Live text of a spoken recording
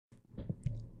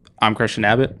I'm Christian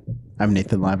Abbott. I'm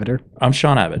Nathan Lavender. I'm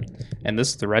Sean Abbott. And this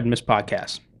is the Red Mist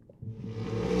Podcast.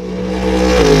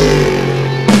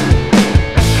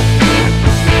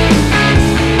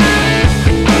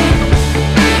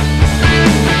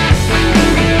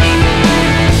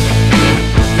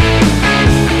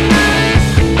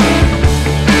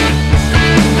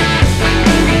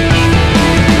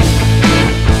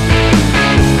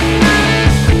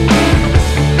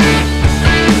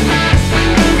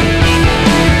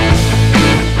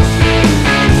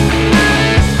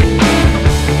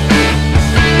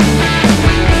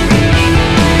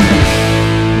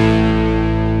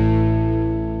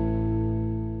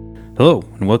 Hello,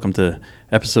 and welcome to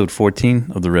episode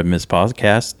 14 of the Red Mist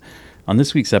Podcast. On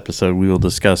this week's episode, we will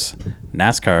discuss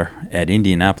NASCAR at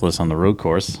Indianapolis on the road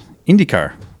course,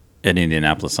 IndyCar at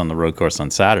Indianapolis on the road course on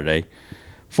Saturday,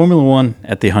 Formula One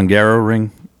at the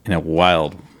Hungaroring in a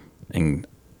wild and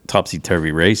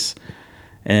topsy-turvy race,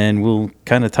 and we'll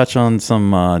kind of touch on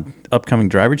some upcoming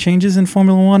driver changes in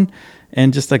Formula One,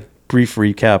 and just a brief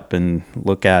recap and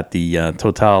look at the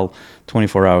Total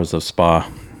 24 Hours of Spa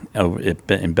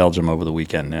in Belgium over the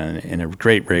weekend in a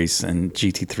great race and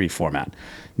GT3 format.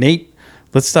 Nate,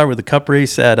 let's start with the Cup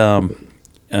race at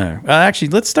actually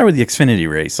let's start with the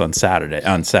Xfinity race on Saturday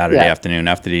afternoon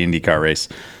after the IndyCar race.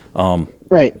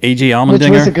 Right. AJ Allmendinger, which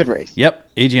was a good race.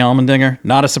 Yep, AJ Allmendinger,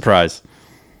 not a surprise.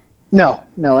 No,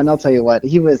 and I'll tell you what,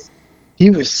 he was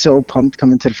so pumped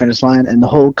coming to the finish line, and the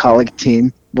whole Kaulig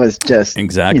team was just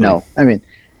exactly.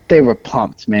 They were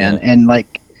pumped, man, yeah.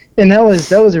 And that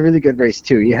was a really good race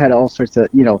too. You had all sorts of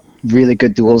really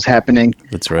good duels happening.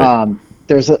 That's right.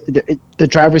 The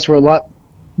drivers were a lot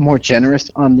more generous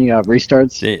on the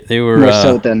restarts. They were more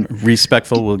so than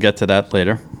respectful. We'll get to that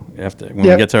later when we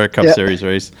get to our Cup Series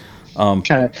race.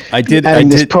 I did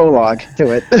this prologue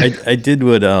to it. I did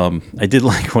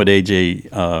like what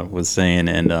AJ was saying,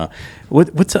 and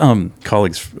what's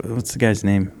colleagues? What's the guy's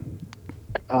name?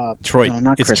 Troy. No,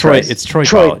 not it's Chris Troy. Rice. It's Troy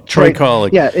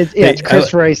Kaulig. Yeah, it's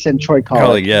Chris Rice and Troy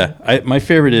Kaulig. Yeah, my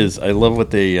favorite is I love what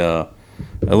they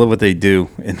do,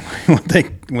 and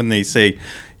when they say,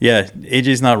 yeah,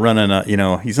 AJ's not running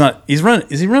he's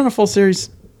running a full series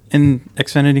in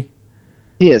Xfinity.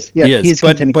 He is. Yeah, he is.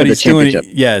 But he's doing it.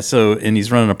 Yeah, and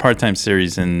he's running a part-time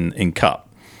series in Cup.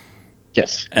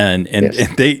 Yes. And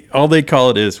yes. they call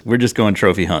it is we're just going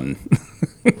trophy hunting.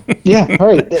 Yeah,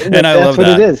 right. And I love that.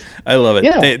 That's what it is. I love it.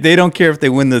 Yeah. They don't care if they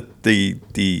win the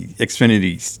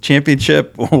Xfinity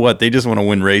championship or what. They just want to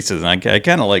win races, and I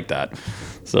kind of like that.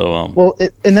 So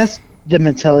and that's the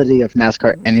mentality of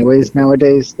NASCAR, anyways.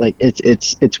 Nowadays, like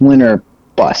it's win or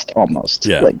bust almost.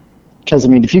 Yeah. Because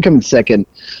if you come in second,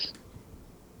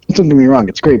 don't get me wrong,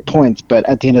 it's great points, but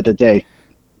at the end of the day,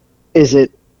 is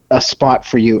it a spot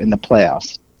for you in the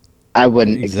playoffs? I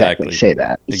wouldn't exactly say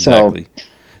that. Exactly. So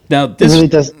now this it really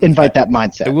does invite that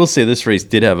mindset. I will say this race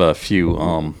did have a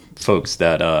few folks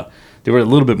that there were a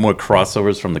little bit more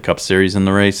crossovers from the Cup Series in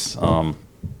the race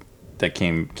that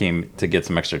came to get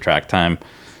some extra track time.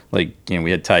 Like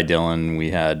we had Ty Dillon,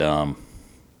 we had I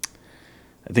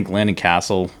think Landon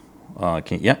Castle,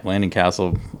 Landon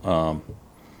Castle,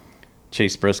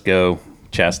 Chase Briscoe,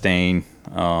 Chastain,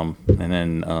 and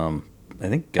then I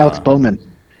think Alex Bowman.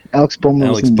 Alex Bowman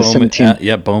was in the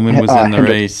 17. Bowman was in the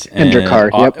race.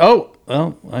 IndyCar,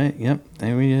 yep.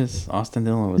 There he is. Austin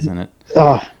Dillon was in it.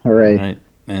 Oh, hooray. Right.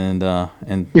 And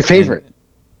your favorite.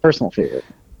 Personal favorite.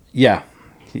 Yeah.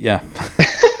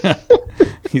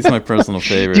 He's my personal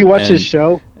favorite. Do you watch his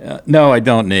show? No, I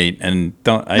don't, Nate. And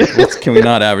can we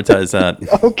not advertise that?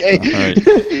 Okay. All right.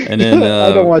 And then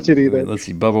I don't watch it either. Let's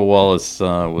see. Bubba Wallace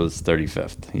was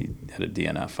 35th. He had a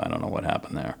DNF. I don't know what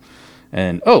happened there.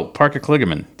 And Parker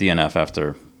Kligerman DNF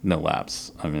after no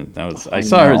laps. I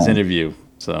saw his interview,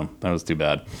 so that was too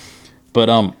bad. But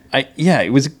it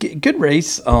was a good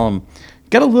race. Got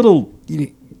a little,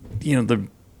 the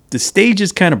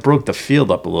stages kind of broke the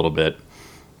field up a little bit.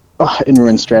 In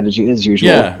ruin strategy as usual.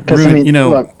 Yeah,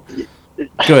 look,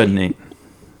 go ahead, Nate.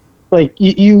 Like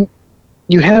you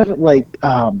have I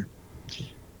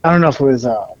don't know if it was.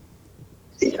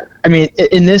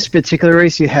 In this particular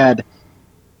race, you had.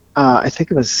 I think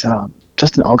it was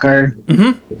Justin Allgaier,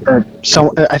 or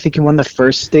so. I think he won the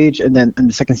first stage, and then in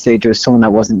the second stage, it was someone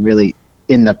that wasn't really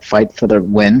in the fight for the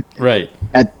win. Right.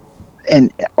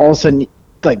 And all of a sudden,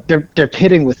 they're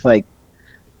pitting with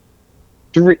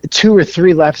 2 or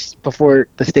 3 laps before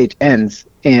the stage ends,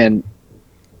 and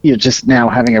you're just now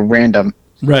having a random.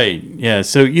 Right. Yeah.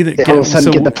 So either all of a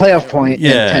sudden get the playoff point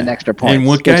and 10 extra points. And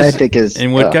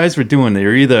what guys were doing, they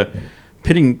were either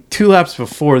pitting 2 laps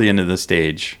before the end of the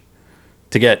stage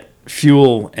to get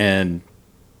fuel and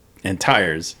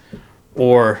tires,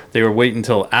 or they were waiting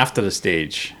until after the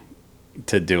stage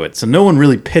to do it. So no one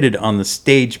really pitted on the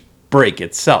stage break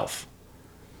itself.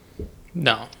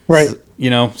 No. Right.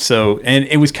 So and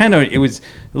it was a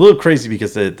little crazy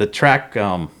because the track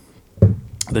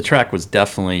was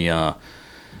definitely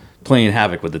playing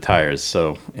havoc with the tires.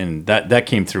 So, and that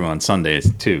came through on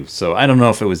Sundays too. So I don't know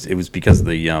if it was because of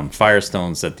the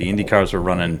Firestones that the Indy cars were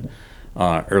running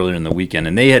earlier in the weekend,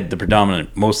 and they had the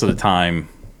predominant most of the time.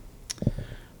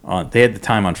 They had the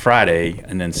time on Friday,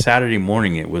 and then Saturday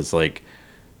morning it was like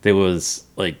there was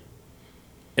like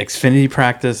Xfinity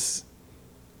practice,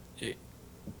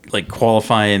 like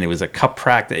qualifying. It was a cup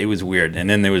practice. It was weird, and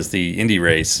then there was the Indy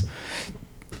race,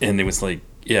 and it was like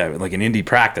an Indy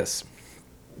practice.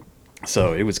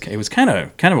 So it was kind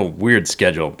of a weird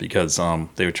schedule because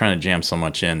they were trying to jam so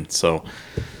much in. So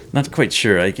not quite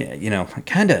sure. I think it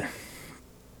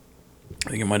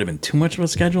might have been too much of a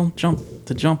schedule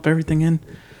to jump everything in.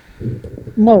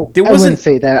 No, I wouldn't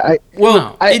say that. I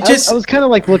was kind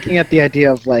of like looking at the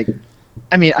idea of like,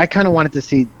 I mean, I kind of wanted to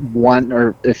see one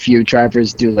or a few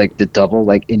drivers do like the double,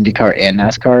 like IndyCar and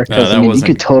NASCAR. Because you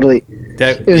could totally.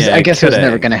 I guess it was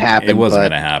never going to happen. It wasn't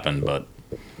going to happen, but.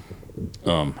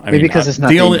 Because it's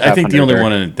not I think the only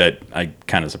one that I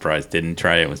kind of surprised didn't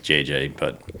try it was JJ,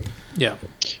 but yeah,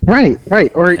 right,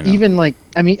 or even like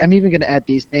I'm even going to add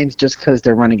these names just because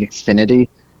they're running Xfinity,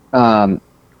 Santino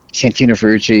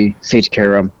Ferrucci, Sage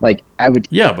Karam. Like I would,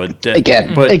 but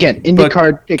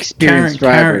IndyCar experienced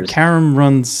drivers. Karam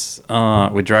runs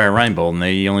with Dreyer Reinbold, and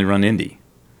they only run Indy,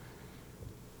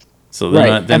 so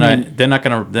they're not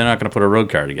gonna put a road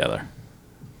car together,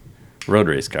 road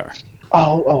race car.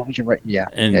 Oh, you're right. Yeah.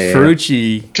 And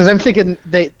Ferrucci, because I'm thinking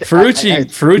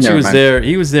Ferrucci was there.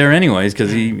 He was there anyways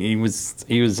because he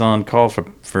was on call for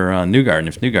Newgarden.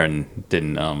 If Newgarden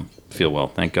didn't feel well,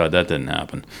 thank God that didn't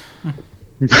happen.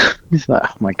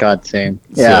 Oh my God, same.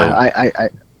 Yeah, I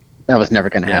that was never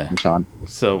going to happen, Sean.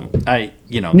 So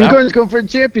Newgarden's going for a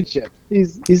championship.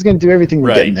 He's going to do everything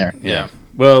to get in there. Yeah.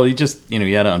 Well, he just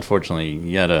he had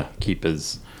to keep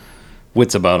his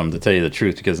wits about him, to tell you the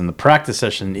truth, because in the practice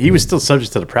session he was still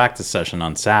subject to the practice session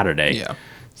on Saturday. Yeah.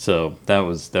 So that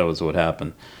was what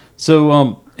happened.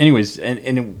 So anyways,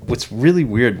 and what's really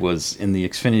weird was in the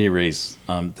Xfinity race,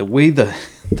 the way the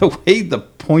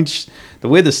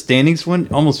standings went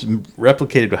almost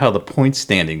replicated how the point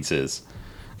standings is.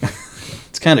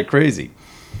 It's kind of crazy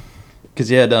because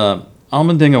you had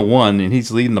Allmendinger won and he's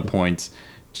leading the points.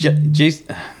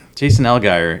 Jason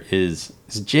Allgaier is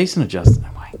it Jason or Justin?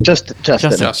 Justin.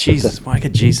 Jesus, why I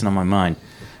got Jason on my mind.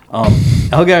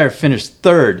 Allgaier finished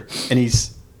third, and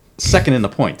he's second in the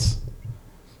points.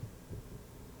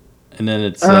 And then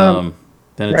it's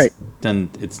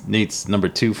Nate's number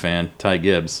 2 fan, Ty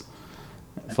Gibbs,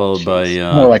 followed by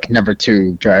more like number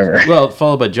 2 driver. Well,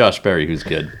 followed by Josh Berry, who's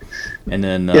good, and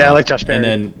then I like Josh Berry.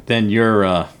 And then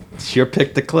your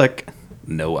pick to click,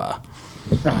 Noah.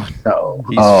 Oh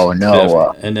no!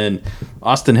 Noah. And then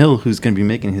Austin Hill, who's going to be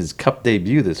making his Cup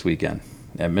debut this weekend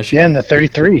at Michigan. Yeah, in the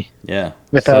 33. Yeah,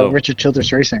 with Richard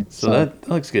Childress Racing. So that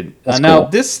looks good. Now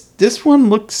cool. This one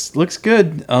looks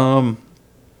good. Got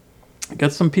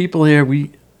some people here. They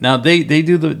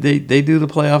do the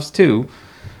playoffs too,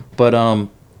 but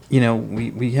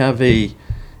we have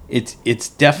it's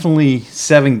definitely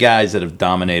 7 guys that have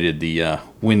dominated the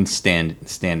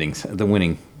standings, the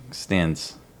winning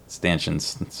stanchions.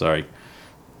 Sorry.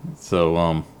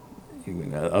 So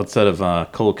outside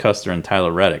of Cole Custer and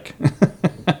Tyler Reddick.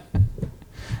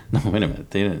 No, wait a minute.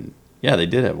 They didn't. Yeah, they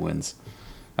did have wins.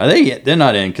 Are they? They're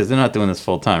not in because they're not doing this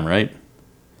full time, right?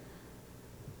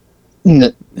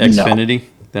 Xfinity. No.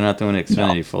 They're not doing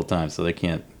Xfinity full time, so they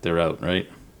can't. They're out, right?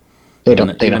 They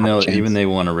don't. Even they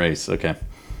won a race. Okay.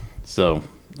 So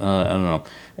I don't know.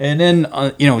 And then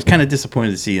I was kind of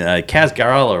disappointed to see Kaz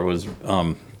Grala was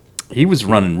he was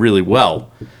running really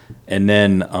well, and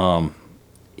then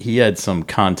he had some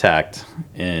contact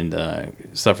and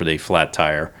suffered a flat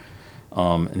tire.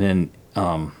 And then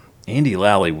Andy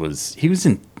Lally was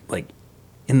in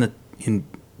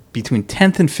between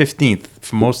 10th and 15th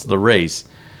for most of the race,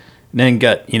 and then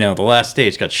got the last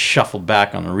stage got shuffled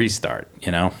back on the restart.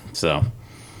 So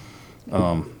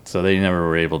they never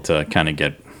were able to kind of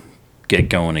get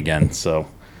going again. So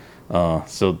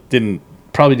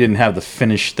probably didn't have the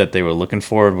finish that they were looking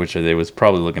for, which they was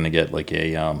probably looking to get like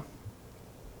a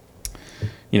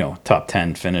top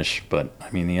 10 finish. But I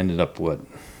mean, they ended up what?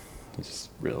 Just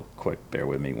real quick, bear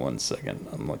with me 1 second.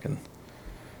 I'm looking.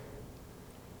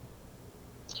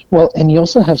 Well, and you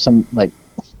also have some I'm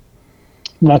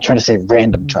not trying to say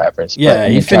random drivers. Yeah,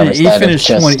 he finished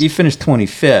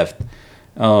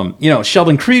 25th.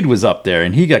 Sheldon Creed was up there,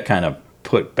 and he got kind of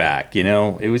put back. You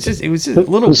know, it was just a Who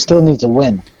little. still needs a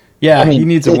win. Yeah, I mean, he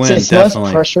needs a win. It's Definitely.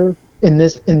 less pressure in the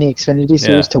Xfinity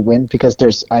series to win because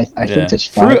there's I think there's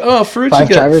five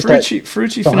drivers that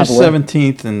Ferrucci don't have finished a win.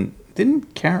 17th and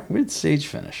didn't count. Where did Sage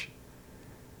finish?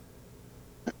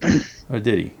 Or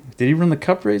did he? Did he run the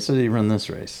Cup race or did he run this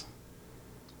race?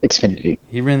 Xfinity.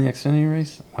 He ran the Xfinity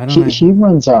race. Why don't He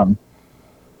runs the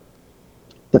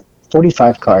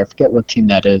 45 car. I forget what team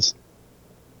that is.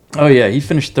 Oh yeah, he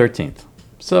finished 13th.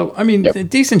 So I mean, Yep. a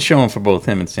decent showing for both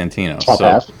him and Santino. Top so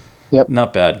half. Yep.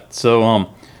 not bad. So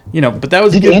but that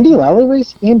was Did good. Andy Lally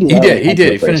race? He did.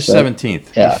 He He finished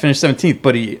 17th. Yeah. He finished 17th,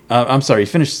 but he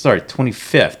finished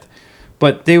 25th.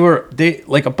 But they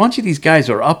like a bunch of these guys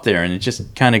were up there, and it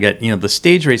just kind of got the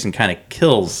stage racing kind of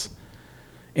kills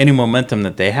any momentum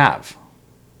that they have.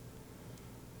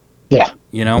 Yeah.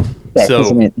 Yeah, so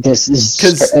I mean, this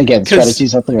is again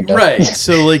strategies up there. Right.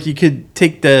 So like you could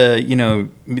take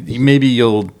maybe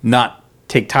you'll not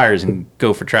take tires and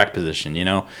go for track position.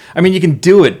 I mean you can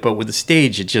do it, but with the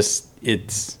stage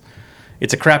it's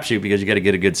a crapshoot because you got to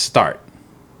get a good start.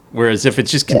 Whereas if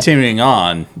it's just continuing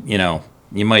on,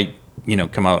 you might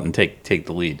come out and take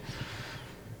the lead,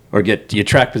 or get your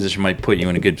track position might put you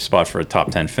in a good spot for a top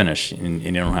 10 finish, and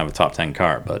you don't have a top 10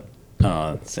 car, but.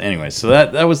 So anyway, so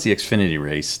that was the Xfinity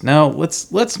race. Now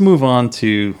let's move on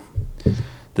to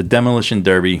the demolition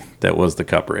derby that was the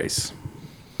Cup race.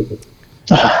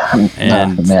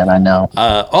 And man, I know.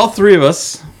 all three of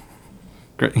us,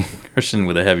 Christian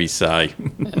with a heavy sigh.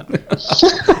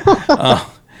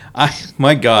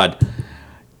 My God,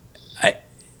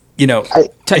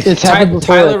 It's happened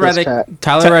before Tyler at this Reddick. track.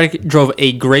 Tyler Reddick drove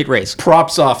a great race.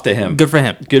 props off to him. Good for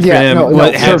him. Good for Yeah, him. no,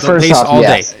 Had the first pace off, all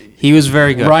yes. day. He was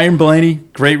very good. Ryan Blaney,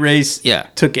 great race. Yeah.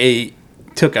 took a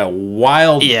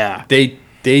wild. Yeah.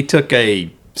 They took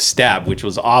a stab, which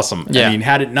was awesome. Yeah. I mean,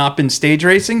 had it not been stage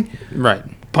racing, Right.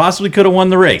 possibly could have won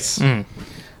the race.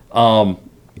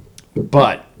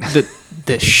 But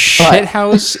The shit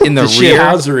house in the, the rear.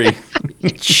 shithousery.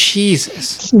 Jesus.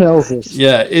 Smells this.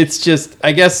 Yeah, it's just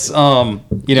I guess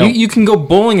You can go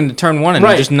bowling into turn one and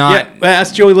right. just not Yeah,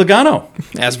 ask Joey Logano.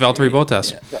 ask Valtteri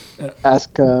Bottas. Ask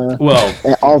Well,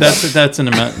 all that's in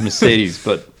a Mercedes,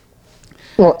 but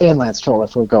and Lance Stroll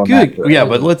if we're going good. that. Yeah,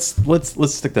 but let's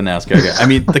stick the NASCAR guy. I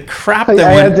mean, the crap I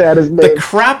had that to add his went, the name.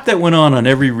 crap that went on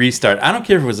every restart. I don't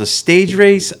care if it was a stage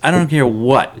race. I don't care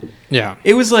what. Yeah.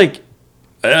 It was like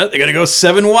they got to go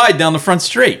 7 wide down the front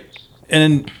straight,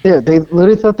 and Yeah, they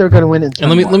literally thought they were going to win in And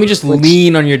let me just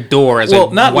lean on your door as I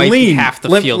not wipe lean. half the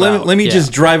let, field let, out. let me Yeah.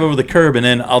 just drive over the curb, and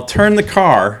then I'll turn the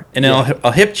car, and then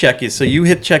I'll hip check you. So you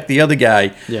hip check the other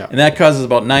guy, Yeah. and that causes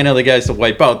about 9 other guys to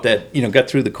wipe out that got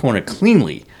through the corner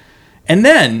cleanly, and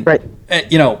then Right.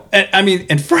 I mean,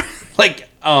 and for like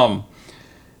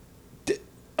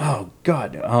oh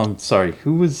God, sorry,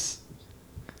 who was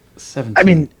 17? I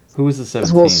mean, who was the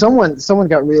 17? well, someone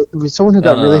got someone who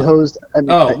got really hosed. I mean,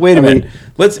 Oh, wait a minute.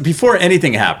 Let's before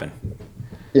anything happened.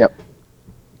 Yep.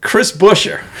 Chris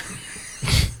Buescher,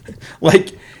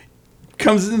 like,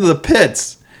 comes into the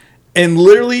pits, and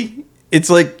literally, it's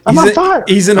like I'm on fire.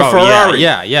 he's in a Oh, Ferrari.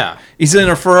 Yeah. He's in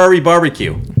a Ferrari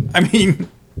barbecue. I mean,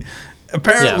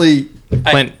 apparently,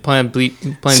 Plan B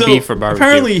for barbecue.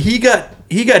 apparently he got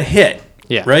hit.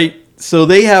 Yeah. Right. So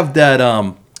they have that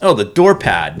the door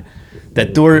pad,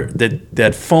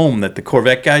 that foam that the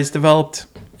Corvette guys developed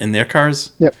in their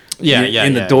cars. Yep.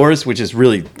 In the doors, which is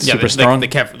really super strong. The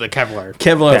Kevlar.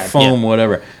 Kevlar pad, foam, yeah.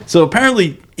 whatever. So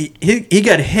apparently he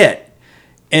got hit,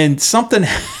 and something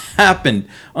happened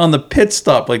on the pit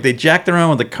stop. Like they jacked around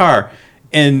with the car,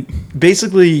 and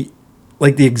basically,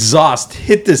 like the exhaust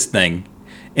hit this thing,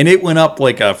 and it went up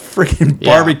like a freaking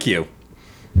barbecue.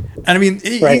 And I mean,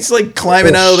 he's like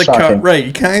climbing out of the car. Shocking. Right,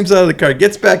 he climbs out of the car,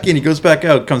 gets back in, he goes back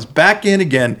out, comes back in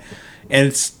again, and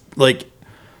it's like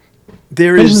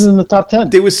there This is is in the top 10.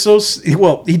 there was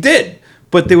he did,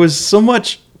 but there was so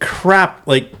much crap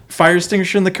like fire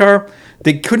extinguisher in the car.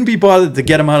 They couldn't be bothered to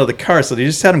get him out of the car, so they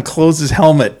just had him close his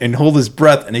helmet and hold his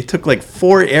breath, and they took like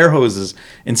 4 air hoses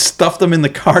and stuffed them in the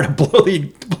car to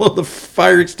blow the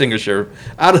fire extinguisher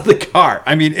out of the car.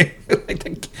 I mean,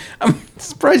 I'm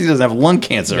surprised he doesn't have lung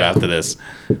cancer after this.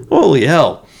 Holy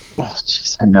hell. Oh,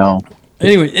 jeez, I know.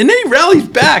 Anyway, and then he rallies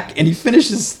back and he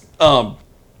finishes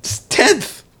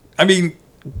 10th. I mean,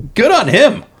 good on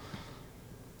him.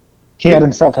 He had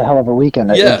himself a hell of a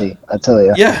weekend at Indy, I tell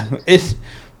you. Yeah,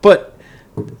 but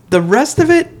the rest of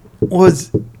it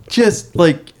was just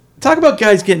like, talk about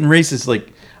guys getting races.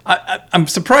 Like, I'm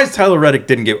surprised Tyler Reddick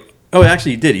didn't get. Oh,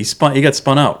 actually, he did. He got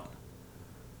spun out.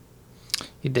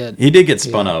 He did. He did get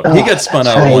spun out. Oh, He got spun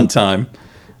that's out right. one time.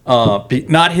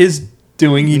 Not his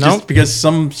doing. He just because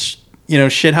some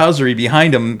shithousery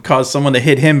behind him caused someone to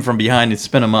hit him from behind and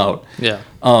spin him out. Yeah.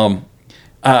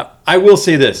 I will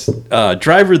say this: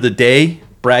 driver of the day,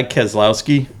 Brad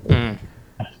Keselowski.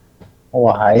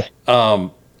 Why?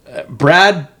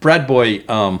 Brad boy,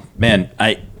 man,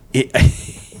 I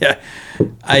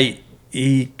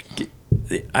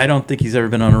don't think he's ever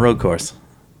been on a road course.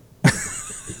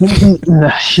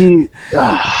 he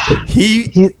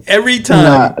every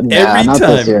time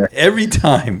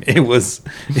it was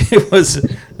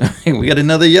hey, we got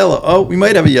another yellow. Oh, we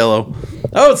might have a yellow.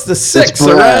 Oh, it's the sixth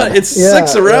around. It's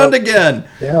six around again.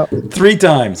 Yeah. 3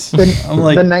 times. I'm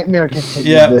like, the nightmare continues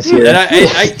yeah, this year. and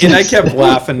I kept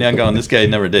laughing and going, this guy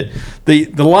never did.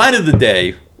 The line of the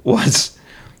day was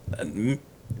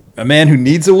a man who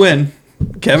needs a win,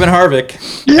 Kevin Harvick.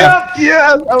 Yeah.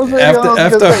 I was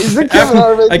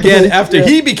after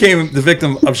he became the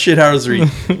victim of shithousery,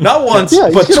 not once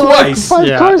but he's gonna twice. Like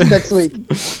 5 cars next week.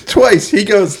 Twice. He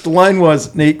goes. The line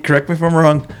was, Nate, correct me if I'm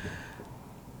wrong.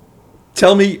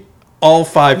 Tell me all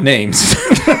 5 names.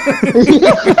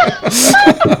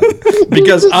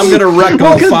 Because I'm going to wreck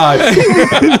all 5.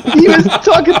 He was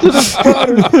talking to the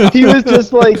spotter. He was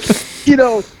just like,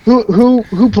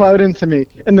 who plowed into me?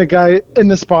 And the guy in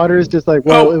the spotter is just like,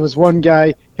 well, it was one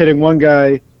guy hitting one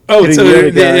guy. Oh, so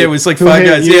it was like 5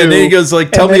 guys. Yeah, and then he goes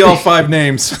like, tell me all 5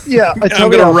 names. Yeah, I'm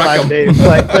going to wreck them. Names.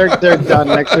 Like, they're done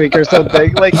next week or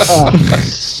something. Like, oh,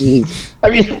 jeez. I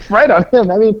mean, right on him.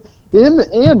 I mean, him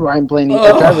and Ryan Blaney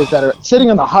are drivers that are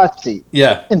sitting on the hot seat.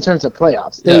 Yeah. In terms of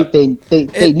playoffs,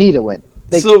 they need a win.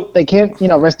 They can't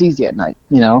rest easy at night.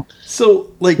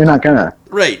 So like they're not gonna.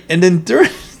 Right, and then during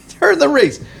the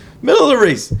race, middle of the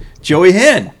race, Joey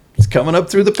Hand is coming up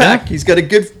through the pack. He's got a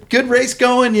good race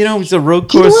going. He's a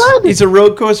road course. He's a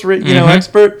road course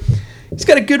expert. He's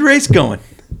got a good race going,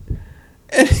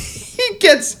 and he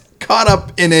gets caught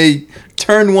up in a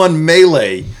turn 1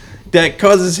 melee that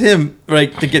causes him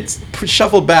to get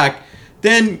shuffled back,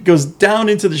 then goes down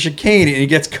into the chicane and he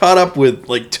gets caught up with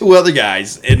like 2 other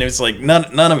guys, and it's like none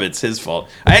of it's his fault.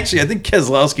 I think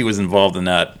Keselowski was involved in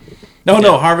that.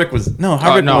 Harvick was.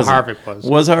 Harvick was.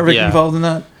 Was Harvick involved in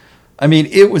that? I mean,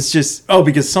 it was just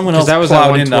because someone else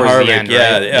plowed into Harvick. End,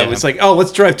 right? Yeah, it was like,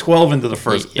 let's drive 12 into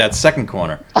the that second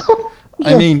corner.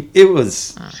 I mean, it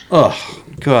was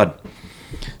God.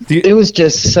 It was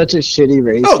just such a shitty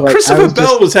race. Oh, Christopher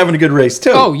Bell was having a good race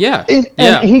too. Oh yeah,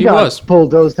 and he got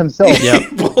bulldozed himself. Yeah,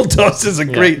 bulldozed is a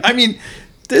great. I mean,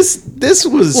 this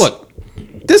was what.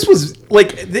 This was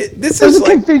like this is a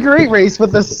configure 8 race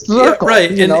with a circle, right?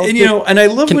 And I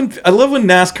love when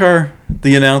NASCAR,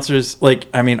 the announcers,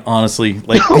 honestly,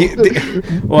 Rick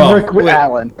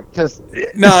Allen just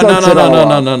no.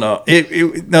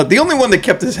 The only one that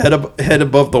kept his head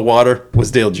above the water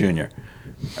was Dale Jr.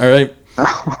 All right.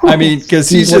 I mean, because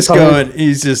he's just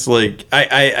like,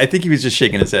 I think he was just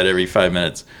shaking his head every 5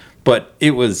 minutes. But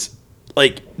it was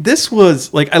like, this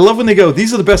was like, I love when they go,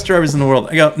 these are the best drivers in the world.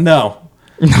 I go, no.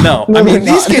 I mean,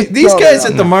 these guys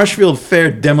at the Marshfield Fair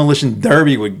Demolition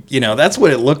Derby would, that's what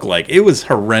it looked like. It was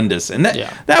horrendous, and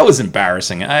that was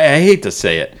embarrassing. I hate to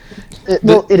say it.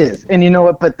 It is, and you know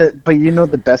what? But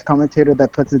the best commentator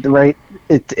that puts it right,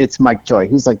 it's Mike Joy.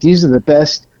 He's like, these are the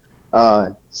best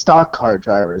stock car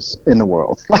drivers in the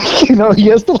world. He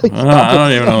has to I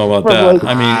don't even know about that.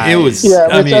 I mean, it was. Yeah,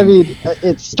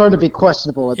 it's starting to be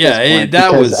questionable at this point.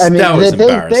 That was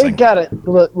embarrassing. They got it.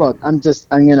 Look, I'm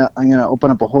gonna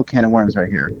open up a whole can of worms right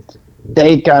here.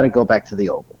 They got to go back to the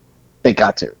Oval. They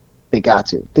got to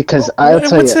because I'll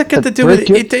tell you. What's that got to do with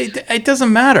it? It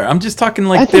doesn't matter. I'm just talking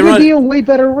like I think it'd be a way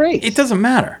better race. It doesn't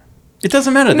matter. It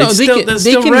doesn't matter. No, they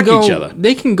still wreck each other.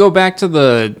 They can go back to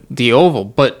the Oval,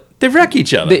 but they wreck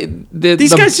each other.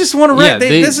 These guys just want to wreck.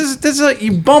 This is like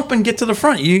you bump and get to the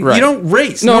front. You don't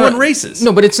race. No one races.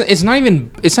 No, but it's not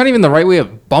even the right way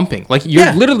of bumping. Like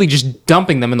you're literally just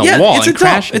dumping them in the wall and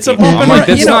crashing. It's a bump and run.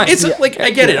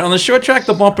 I get it. On the short track,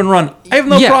 the bump and run. I have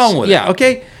no problem with it.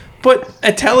 Okay, but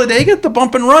at Talladega, the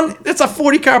bump and run, it's a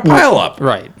 40-car pileup.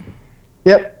 Right.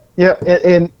 Yep. Yeah,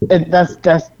 and that's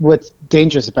what's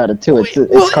dangerous about it too. It's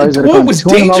cars that are what was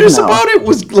dangerous about it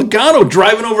was Logano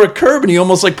driving over a curb and he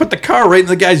almost put the car right in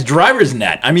the guy's driver's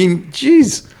net. I mean,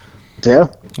 jeez. Yeah.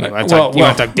 You want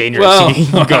to talk dangerous?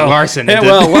 You got Larson.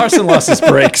 Larson lost his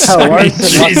brakes.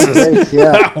 Jesus.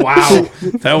 Yeah. Wow.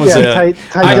 That was it.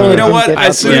 You know what?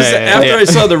 As soon as after I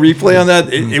saw the replay on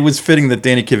that, it was fitting that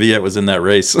Danny Kvyat was in that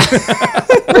race.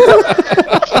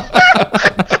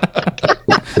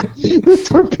 The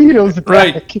torpedoes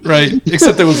back. Right.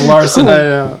 Except it was Larson.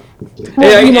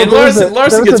 Well, and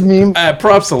Larson a gets meme.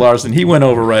 Props to Larson. He went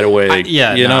over right away. He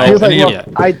was like, look,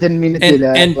 I didn't mean to do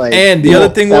that. And the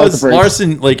other thing was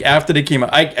Larson, like after they came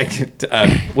out,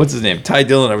 what's his name? Ty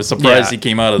Dillon. I was surprised he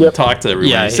came out and talked to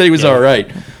everyone. He said he was all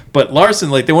right. But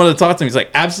Larson, like they wanted to talk to him. He's like,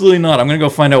 absolutely not. I'm gonna go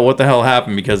find out what the hell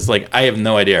happened because like I have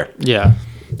no idea. Yeah.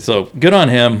 So good on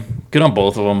him. Good on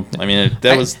both of them. I mean,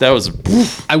 that was.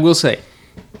 I will say,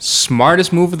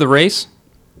 smartest move of the race.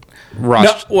 Rush.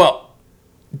 No, well.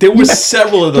 There were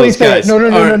several of those guys. No.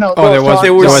 Oh,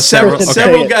 there were several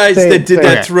guys that did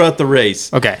that throughout the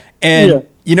race. Okay. And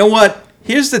you know what?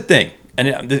 Here's the thing.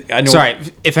 And I know. Sorry,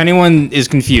 if anyone is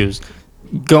confused,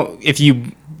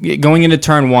 going into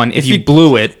turn one, if you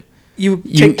blew it, you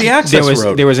take the access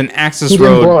road. There was an access road. He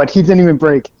didn't blow it. He didn't even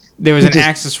brake. There was an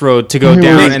access road to go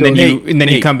down, and then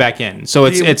you come back in. So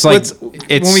it's like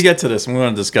when we get to this, we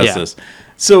want to discuss this.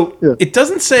 So it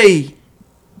doesn't say.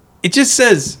 It just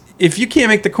says. If you can't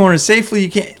make the corner safely,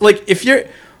 you can't. Like, if you're.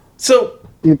 So,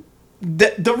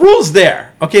 the rule's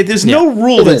there, okay? There's no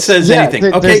rule that says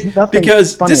anything, okay?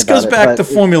 Because this goes back to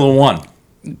Formula One.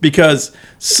 Because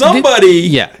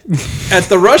somebody at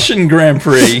the Russian Grand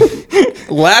Prix,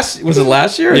 was it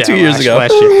last year or 2 years ago?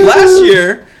 Last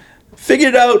year,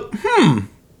 figured out,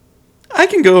 I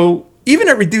can go, even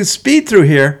at reduced speed through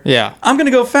here, I'm going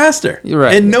to go faster.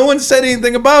 Right. And no one said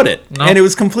anything about it. No. And it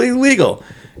was completely legal.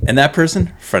 And that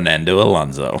person, Fernando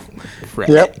Alonso.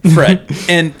 Fred.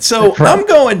 And so I'm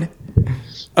going,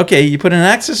 okay, you put an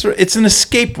access road. It's an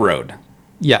escape road.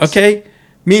 Yes. Okay?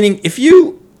 Meaning, if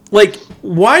you, like,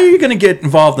 why are you going to get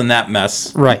involved in that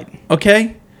mess? Right.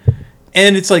 Okay?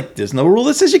 And it's like, there's no rule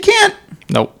that says you can't.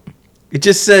 Nope. It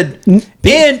just said, and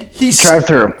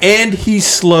he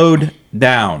slowed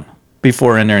down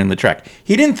before entering the track.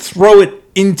 He didn't throw it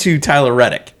into Tyler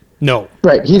Reddick. No.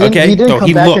 Right. He didn't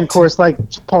come back in course like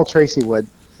Paul Tracy would.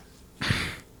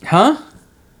 Huh?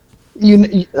 You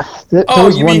mean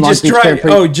just drive?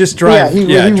 Oh, just drive.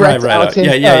 Drive right out.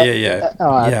 Yeah.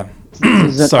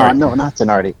 Sorry. No, not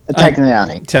Zanardi.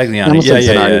 Tagliani.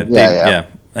 Yeah.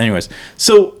 Anyways,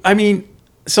 so I mean,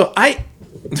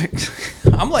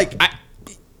 I'm like,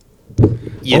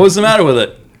 what was the matter with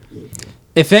it?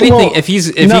 If anything, if he's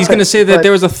going to say that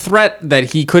there was a threat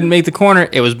that he couldn't make the corner,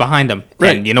 it was behind him.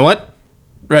 Right. And you know what?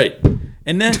 Right.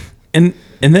 And then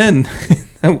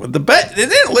the bet it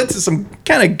then led to some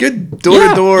kind of good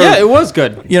door-to-door. Yeah, it was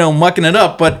good. Mucking it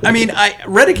up. But I mean,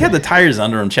 Reddick had the tires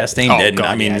under him. Chastain didn't. God,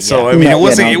 I mean,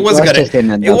 it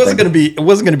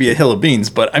wasn't gonna be a hill of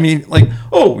beans. But I mean, like,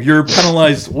 you're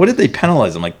penalized. What did they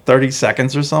penalize him? Like 30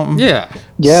 seconds or something? Yeah.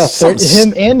 Yeah.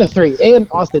 Him and the 3 and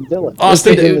Austin Dillon.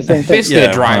 Basically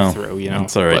a drive-through.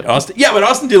 It's all right. But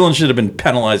Austin Dillon should have been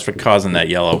penalized for causing that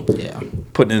yellow. Yeah.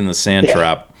 Putting it in the sand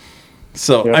trap.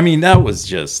 So I mean, that was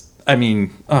just. I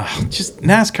mean, just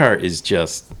NASCAR is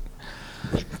just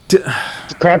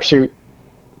crapshoot.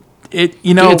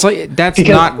 It's like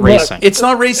not racing. It's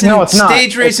not racing. No, it's not.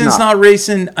 Stage racing is not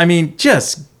racing. I mean,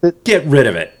 just get rid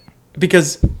of it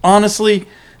because honestly,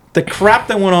 the crap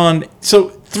that went on. So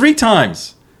 3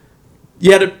 times,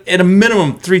 you had to, at a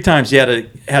minimum 3 times, you were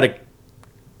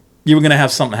going to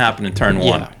have something happen in turn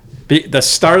 1. The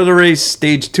start of the race,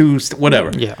 stage 2, whatever.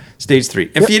 Yeah. Stage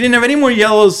 3. If you didn't have any more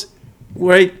yellows,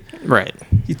 right.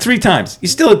 3 times. You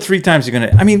still had 3 times. You're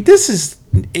gonna. I mean, this is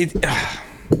it.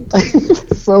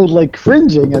 So like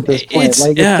cringing at this point.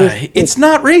 It's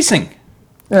not racing.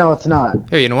 No, it's not.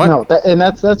 Hey, you know what? No,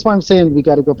 that's why I'm saying we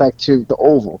got to go back to the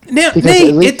oval. Nate,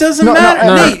 it doesn't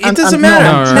matter. Nate, it doesn't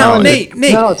matter. No, Nate.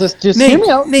 No, just hear me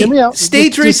out. Hear me out.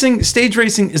 Stage racing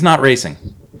is not racing.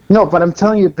 No, but I'm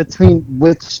telling you, between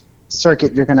which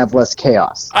circuit you're gonna have less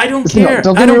chaos. I don't care.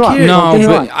 Don't get me wrong. No,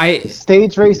 but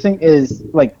stage racing is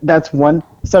like that's one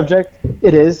subject.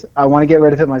 It is. I want to get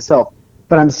rid of it myself.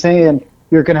 But I'm saying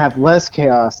you're gonna have less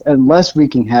chaos and less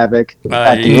wreaking havoc.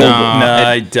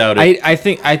 I doubt it. I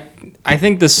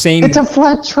think the same. It's a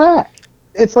flat track.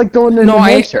 It's like going to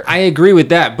nature. I agree with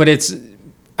that, but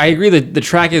I agree that the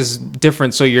track is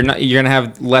different, so you're gonna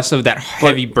have less of that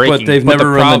heavy braking. But they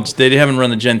haven't run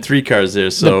the Gen 3 cars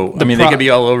there, so they could be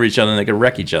all over each other and they could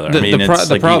wreck each other.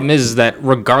 The problem is that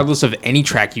regardless of any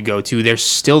track you go to, there's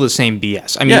still the same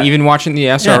BS. I mean, even watching the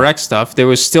SRX stuff, there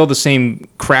was still the same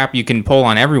crap you can pull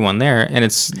on everyone there, and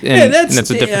it's a different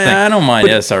thing. I don't mind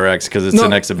SRX because it's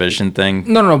an exhibition thing.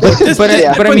 No, but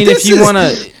I mean,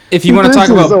 if you want to talk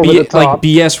about like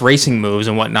BS racing moves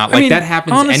and whatnot, that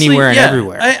happens honestly, anywhere and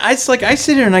everywhere. I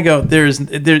sit here and I go,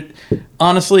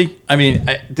 honestly, I mean,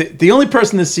 the only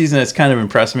person this season that's kind of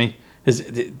impressed me is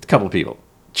a couple of people.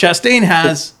 Chastain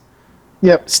has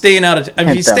staying out of. I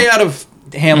mean, if you stay out of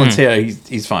Hamlin's hair,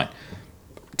 he's fine.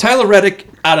 Tyler Reddick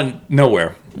out of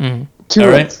nowhere. 2 All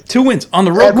right, wins. 2 wins on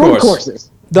the road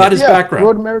courses. Not his background.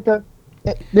 Road America.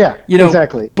 Yeah,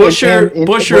 exactly. Busher and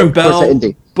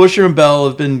Bell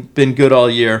have been good all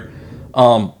year.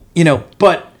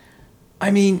 But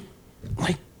I mean,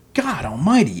 like, God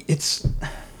Almighty, this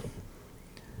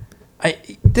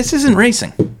isn't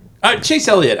racing. Chase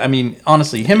Elliott. I mean,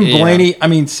 honestly, him and Blaney. I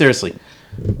mean, seriously.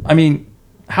 I mean,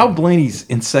 how Blaney's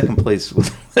in second place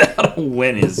without a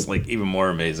win is like even more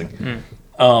amazing.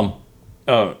 Oh,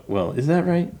 well, is that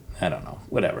right? I don't know.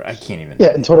 Whatever. I can't even.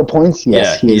 Yeah, in total points,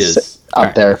 yes, he is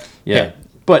up there. Yeah.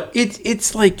 But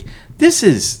it's like this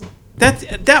is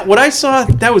that what I saw,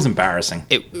 that was embarrassing.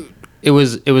 It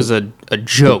was a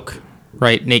joke,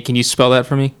 right? Nate, can you spell that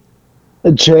for me?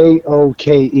 Joke.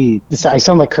 I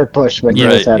sound like Kurt Busch when he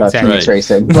was at Phoenix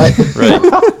Racing. But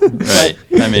right.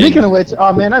 I mean, speaking of which,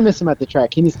 oh man, I miss him at the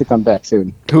track. He needs to come back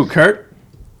soon. Who, Kurt?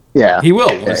 Yeah, he will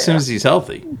as soon as he's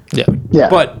healthy. Yeah.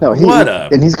 But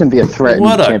and he's going to be a threat.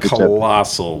 What a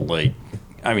colossal, like,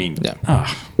 I mean, oh,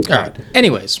 God. All right.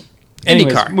 Anyways,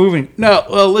 IndyCar. Moving. No,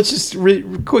 well, let's just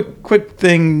quick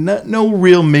thing. No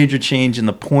real major change in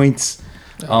the points.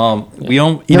 No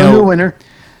new winner.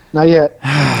 Not yet.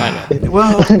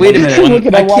 Well, wait a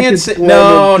minute. I can't say.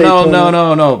 No.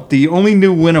 The only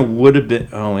new winner would have been.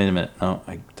 Oh, wait a minute. No,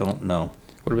 I don't know.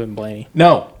 Would have been Blaney.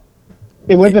 No.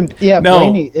 It would have been. Yeah, no.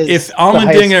 Blaney is if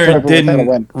Allmendinger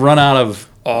didn't run out of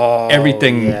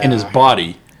everything in his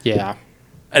body. Yeah.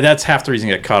 That's half the reason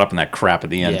he got caught up in that crap at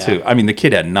the end too. I mean, the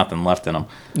kid had nothing left in him.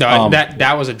 No,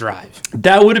 that was a drive.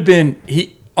 That would have been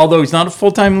although he's not a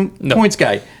full-time points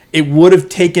guy, it would have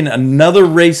taken another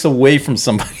race away from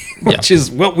somebody, which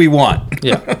is what we want.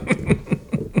 Yeah.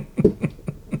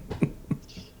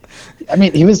 I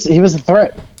mean, he was a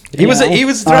threat. He was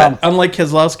a threat, unlike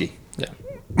Keselowski. Yeah.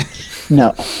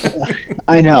 No,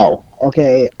 I know.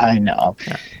 Okay, I know.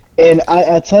 Yeah. And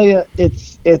I tell you,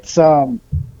 it's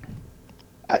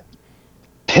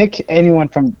pick anyone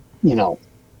from 17th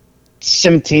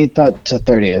to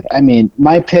 30th. I mean,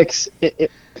 my picks.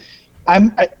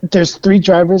 There's 3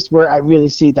 drivers where I really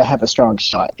see that have a strong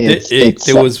shot.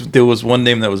 There was one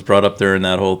name that was brought up there in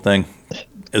that whole thing,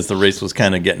 as the race was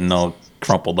kind of getting all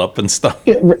crumpled up and stuff.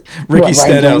 Ricky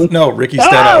Stenhouse. No, Ricky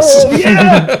Stenhouse. Oh,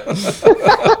 yeah.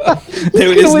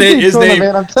 His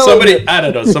name. Somebody. I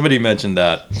don't know. Somebody mentioned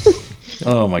that.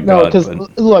 Oh my God. No, because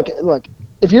look.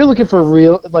 If you're looking for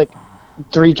real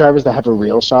 3 drivers that have a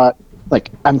real shot,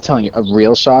 I'm telling you, a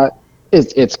real shot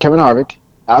it's Kevin Harvick,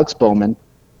 Alex Bowman,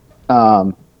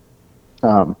 and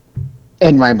Ryan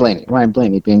Blaney. Ryan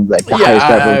Blaney being the highest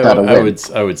driver without a win.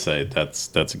 I would say that's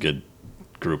a good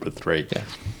group of 3. Yeah.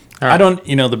 Right. I don't.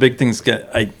 The big things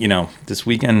this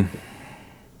weekend.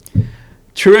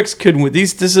 Truex could win.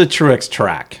 This is a Truex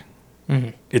track.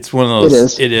 Mm-hmm. It's one of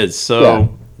those. It is.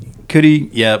 So could he?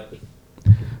 Yep.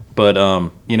 But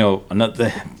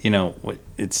another.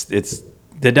 It's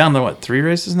they're down to 3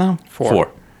 races now.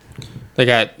 4. They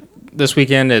got this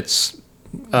weekend. It's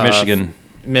Michigan.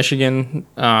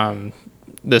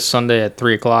 This Sunday at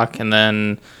 3:00, and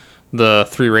then the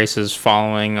 3 races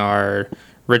following are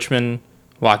Richmond,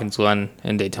 Watkins Glen,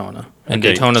 and Daytona. And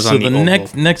Daytona's on the oval.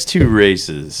 next 2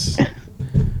 races.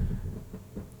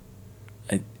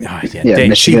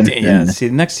 Michigan. See,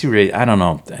 the next 2 races, I don't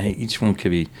know. Each one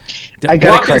could be. I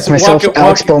gotta correct myself.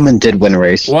 Alex Bowman did win a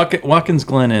race. Watkins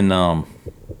Glen and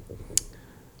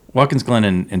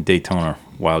Daytona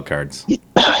wild cards.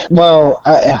 Well,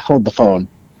 I hold the phone.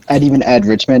 I'd even add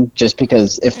Richmond, just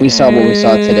because if we saw what we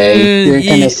saw today, you're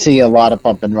going to see a lot of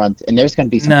bump and runs, and there's going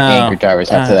to be some angry drivers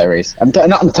after that race. I'm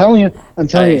telling you.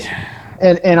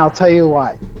 And I'll tell you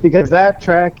why. Because that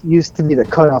track used to be the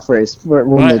cutoff race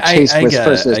when the chase was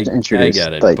first introduced. I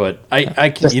get it, but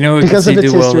I can, who can see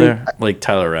do well there? Like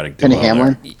Tyler Reddick. Denny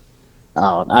Hamlin?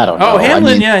 Oh, I don't know. Oh,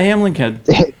 Hamlin, Hamlin can.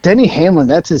 Denny Hamlin,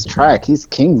 that's his track. He's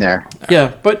king there.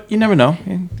 Yeah, but you never know.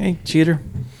 Hey, cheater.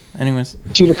 Anyways.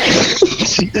 Cheater.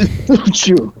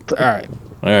 Shoot. All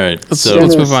right. So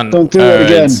let's move on. Don't do it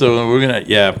again. So we're gonna,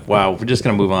 we're just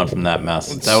gonna move on from that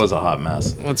mess. That was a hot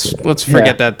mess. Let's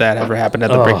forget that ever happened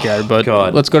at the Brickyard. But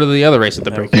let's go to the other race at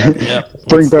the Brickyard.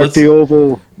 Bring back the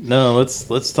oval. No,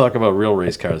 let's talk about real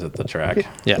race cars at the track.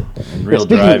 Yeah. And real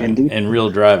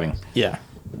driving. Yeah.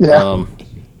 Yeah.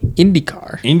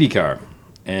 IndyCar.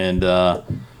 And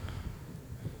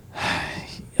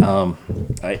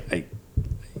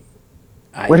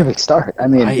where do we start? I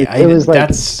mean, it was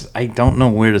I don't know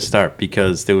where to start,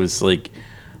 because there was I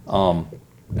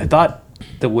thought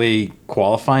the way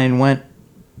qualifying went,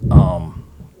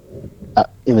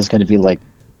 it was going to be like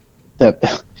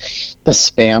the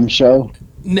spam show.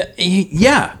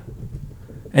 Yeah,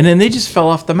 and then they just fell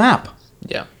off the map.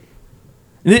 Yeah,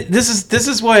 This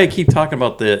is why I keep talking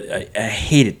about I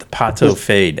hate it, the Pato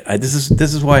fade. This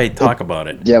is why I talk about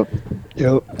it. Yep.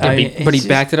 But he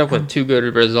backed it up with 2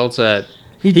 good results at.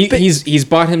 He's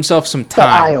bought himself some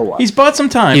time. Iowa. He's bought some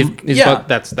time.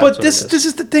 But this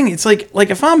is the thing. It's like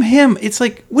if I'm him, it's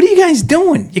like, what are you guys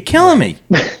doing? You're killing me.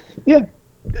 Yeah.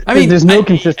 I mean, there's no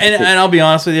consistency. And I'll be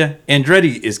honest with you,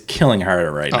 Andretti is killing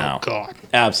Harder right now. Oh God,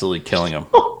 absolutely killing him.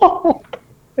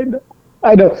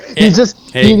 I know.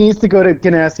 He needs to go to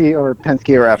Ganassi or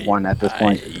Penske or F1 at this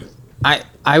point.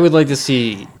 I would like to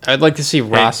see. I'd like to see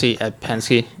Rossi at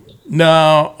Penske.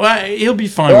 No, he'll be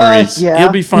fine where he's. Yeah.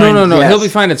 He'll be fine. No. Yes. He'll be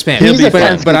fine at Span. But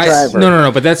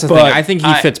that's the thing. I think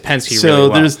he fits Penske really well.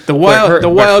 So there's the wild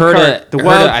card.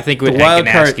 I think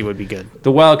Ganassi would be good.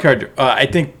 The wild card. I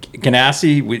think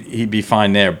Ganassi he'd be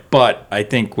fine there, but I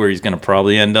think where he's going to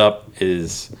probably end up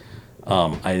is, I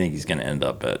think he's going to end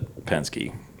up at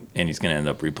Penske, and he's going to end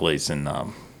up replacing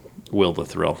Will the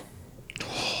Thrill.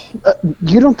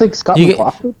 You don't think Scott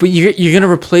McLaughlin? But you're going to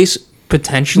replace.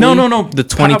 Potentially, no. The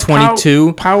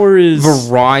 2022 Power is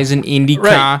Verizon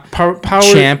IndyCar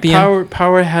champion.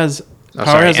 Power has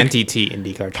NTT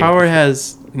IndyCar. Power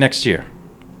has next year.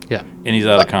 Yeah, and he's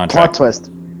out of contract. Plot twist.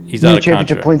 He's out of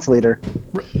championship contract. Points leader.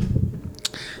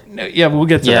 No, yeah, we'll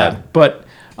get to that. But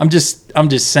I'm just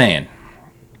saying.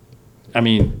 I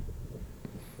mean,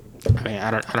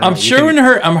 I don't I'm know. sure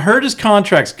I'm heard his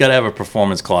contract's got to have a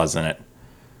performance clause in it.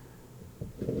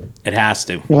 It has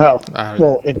to. Well, I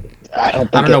don't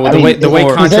know.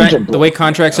 The way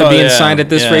contracts are being signed at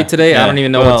this rate today, I don't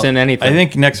even know what's in anything. I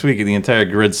think next week the entire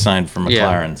grid's signed for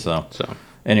McLaren. So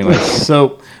anyway,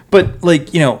 but like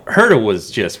Herta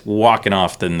was just walking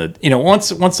off.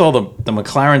 Once all the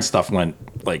McLaren stuff went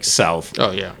like south. Oh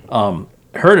yeah.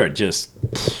 Herta just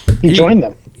he joined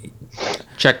them.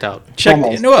 Checked out.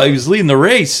 No, he was leading the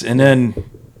race, and then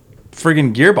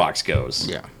friggin' gearbox goes.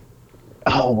 Yeah.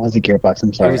 Oh, it was the gearbox.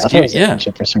 I'm sorry. For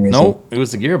some reason. No, it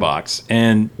was the gearbox,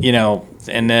 and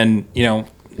then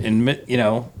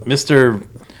Mr.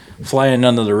 Flying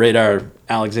under the radar,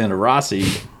 Alexander Rossi,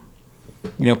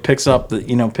 picks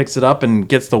it up and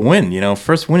gets the win.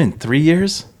 First win in 3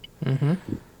 years,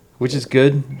 which is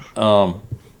good. Other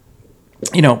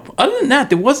than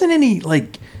that, there wasn't any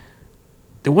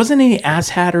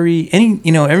asshattery.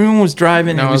 Everyone was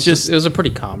driving. No, it was a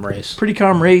pretty calm race.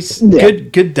 Yeah.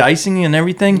 Good dicing and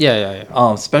everything. Yeah.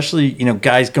 Especially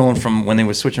guys going from when they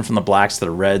were switching from the blacks to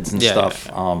the reds and stuff.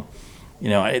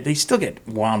 Yeah. They still get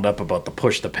wound up about the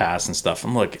push to pass and stuff.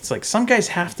 And look, it's like some guys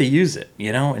have to use it.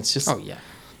 It's just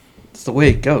it's the way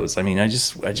it goes. I mean, I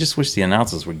just wish the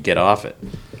announcers would get off it.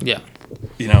 Yeah.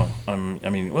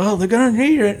 Well, they're gonna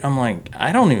need it. I'm like,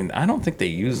 I don't think they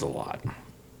use a lot.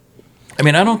 I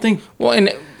mean, I don't think. Well,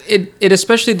 and it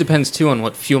especially depends too on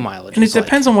what fuel mileage. And it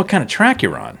depends on what kind of track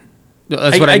you're on.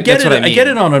 That's what I get. I get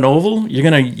it on an oval. You're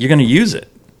gonna use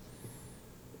it.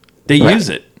 They use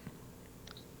it.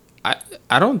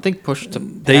 I don't think push to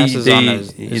pass is on an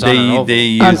oval. They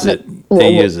use it.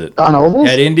 They use it on ovals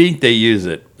at Indy. They use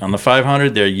it on the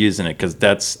 500. They're using it because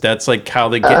that's like how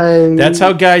they get. That's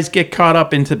how guys get caught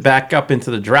up back up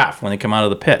into the draft when they come out of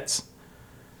the pits.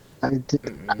 I'm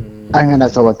gonna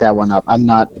have to look that one up. I'm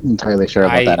not entirely sure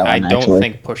about that one. I don't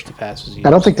think push to pass is used.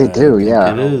 I don't think they do.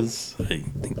 Yeah, it is. I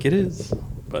think it is.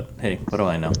 But hey, what do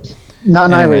I know? Not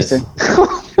iRacing.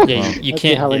 Yeah, you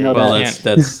can't. How we know that.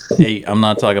 That's. Hey, I'm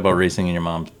not talking about racing in your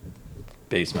mom's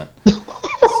basement.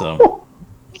 So,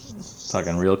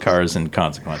 talking real cars and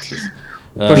consequences.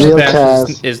 Push to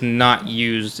pass is not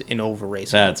used in oval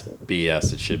racing. That's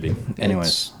BS. It should be.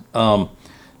 Anyways,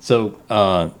 so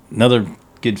another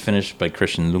good finish by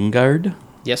Christian Lundgaard.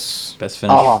 Yes. Best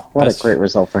finish. Oh, what a great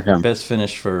result for him. Best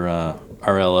finish for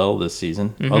RLL this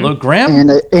season. Mm-hmm. Although Graham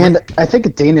and I think a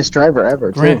Danish driver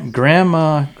ever too. Graham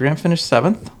finished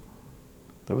 7th.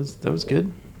 That was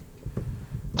good.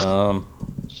 What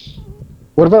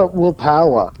about Will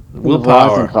Power?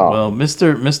 Well,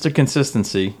 Mr.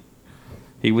 Consistency.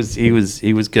 He was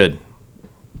good.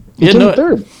 He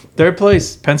came third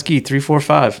place. Penske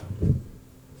 345.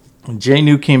 Jay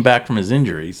New came back from his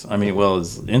injuries.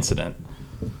 His incident.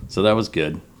 So that was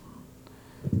good.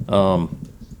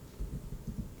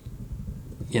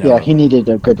 Yeah, he needed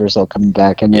a good result coming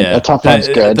back, and a tough one's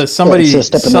good. It's a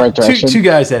step in the right direction. Two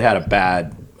guys that had a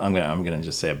bad. I'm gonna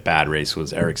just say a bad race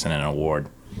was Ericsson and Award.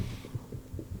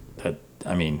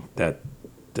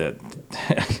 That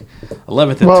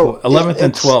 11th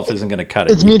and 12th isn't going to cut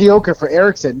it. It's mediocre for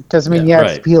Ericsson because it's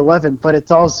P11, but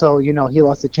it's also he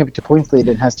lost the championship points lead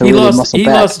and has to muscle back. He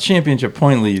lost the championship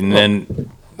point lead, and then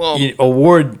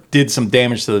Award did some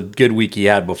damage to the good week he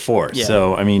had before. Yeah.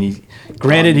 So I mean,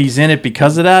 granted he's in it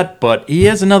because of that, but he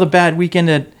has another bad weekend.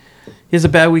 He has a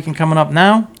bad weekend coming up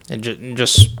now. And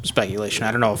just speculation.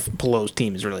 I don't know if Pelot's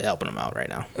team is really helping him out right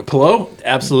now. Pelot?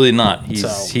 Absolutely not.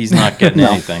 He's not getting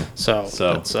anything. So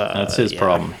that's his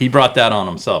problem. He brought that on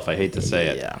himself. I hate to say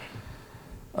it. Yeah.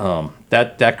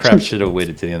 That crap should have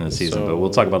waited to the end of the season, but we'll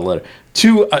talk about it later.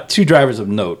 Two drivers of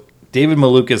note: David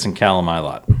Malukas and Callum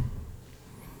Ilott.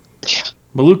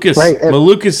 Malukas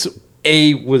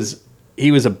was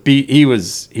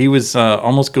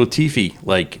almost Gotifi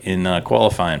like in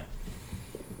qualifying.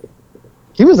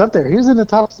 He was up there. He was in the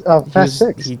top Fast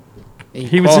Six. He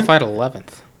qualified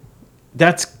 11th.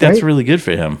 That's really good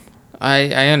for him.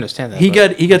 I understand that.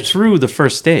 He got through the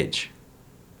first stage.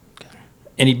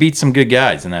 And he beat some good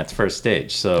guys in that first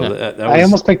stage. So I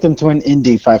almost picked him to an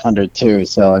Indy 500 too.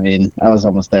 So I mean, I was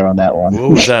almost there on that one.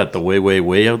 What was that? The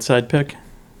way outside pick?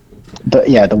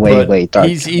 The way dark.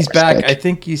 He's back. Pick. I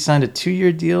think he signed a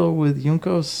 2-year deal with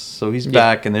Juncos, so he's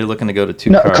back, and they're looking to go to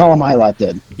 2 cars. Callum Ilott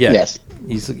did. Yeah. Yes.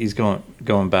 He's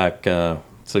going back. So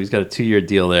he's got a 2-year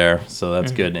deal there, so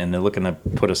that's good. And they're looking to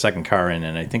put a second car in,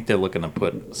 and I think they're looking to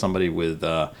put somebody with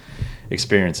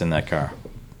experience in that car.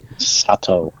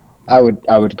 Sato. I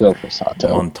would go for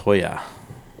Sato. Montoya.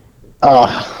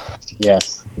 Oh,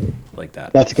 yes. Like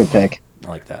that. That's a good pick. I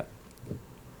like that.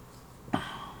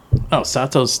 Oh,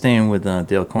 Sato's staying with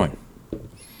Dale Coyne.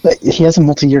 He has a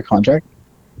multi-year contract?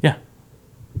 Yeah.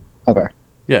 Okay.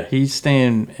 Yeah, he's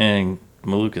staying, and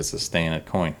Malukas is staying at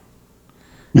Coyne.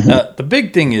 The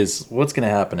big thing is what's going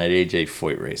to happen at AJ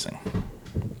Foyt Racing.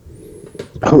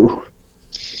 Oh.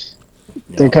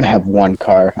 They're going to have one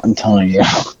car, I'm telling you.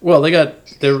 Well,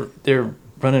 they're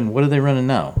running, what are they running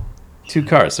now? 2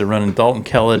 cars. They're running Dalton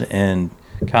Kellett and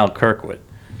Kyle Kirkwood.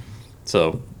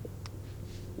 So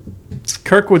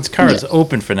Kirkwood's car is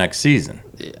open for next season.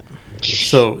 Yeah.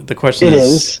 So the question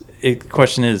is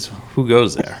who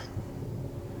goes there?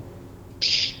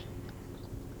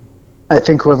 I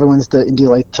think whoever wins the Indy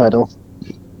Light title.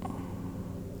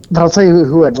 But I'll tell you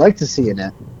who I'd like to see in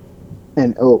it,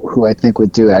 and who I think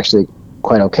would do actually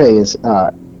quite okay is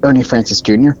Ernie Francis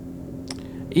Jr.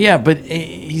 Yeah, but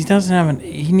he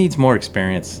needs more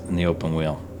experience in the open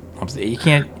wheel. He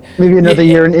can't. Maybe another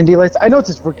year in Indy Lights. I know it's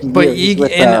his rookie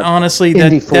year. Honestly,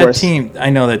 that team.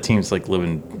 I know that team's like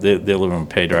living. They're living with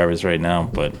pay drivers right now,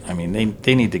 but I mean,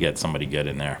 they need to get somebody good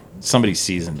in there, somebody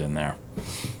seasoned in there.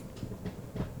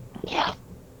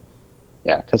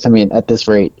 Yeah, because I mean, at this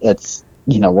rate, it's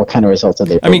what kind of results are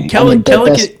they? I mean, Kelly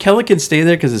can stay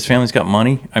there because his family's got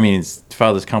money. I mean, his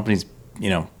father's company's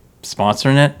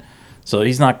sponsoring it, so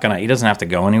he doesn't have to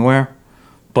go anywhere.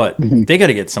 But they got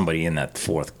to get somebody in that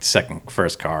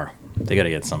first car. They got to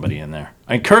get somebody in there.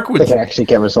 I mean, Kirkwood can actually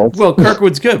get results. Well,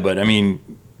 Kirkwood's good, but I mean,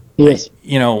 yes.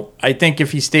 I think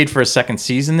if he stayed for a second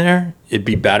season there, it'd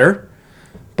be better.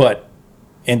 But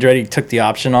Andretti took the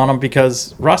option on him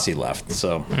because Rossi left.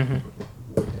 So,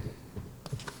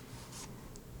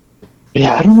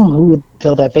 yeah, I don't know who would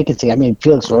fill that vacancy. I mean,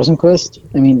 Felix Rosenquist.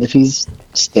 I mean, if he's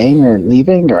staying or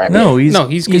leaving,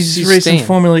 he's racing staying.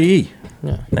 Formula E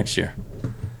next year.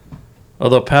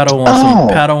 Although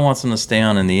Pato wants him to stay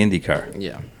on in the IndyCar.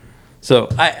 Yeah. So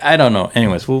I don't know.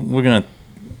 Anyways, we're gonna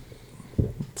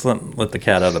let the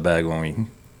cat out of the bag when we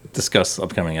discuss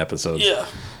upcoming episodes. Yeah.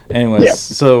 Anyways,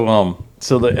 so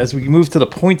as we move to the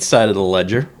points side of the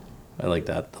ledger, I like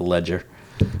that, the ledger.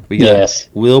 We got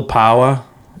Will Power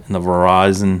in the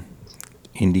Verizon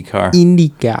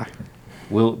IndyCar.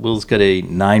 Will's got a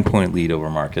 9-point lead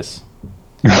over Marcus.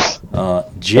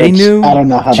 Jay New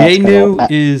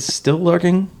is still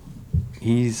lurking.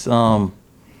 He's still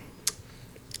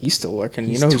lurking.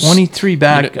 He's 23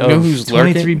 back of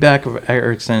 23 back of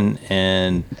Ericsson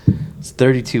and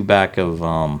 32 back of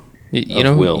Will.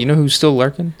 You know who's still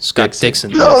lurking? Scott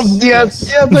Dixon. Oh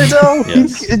yes, I know.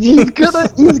 He's good.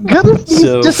 He's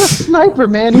just a sniper,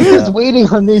 man. He's just waiting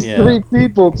on these 3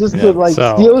 people just to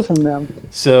steal from them.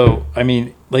 So I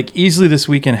mean, easily this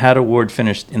weekend, had Award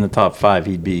finished in the top 5,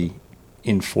 he'd be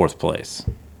in 4th place.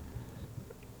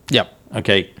 Yep.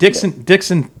 Okay.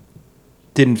 Dixon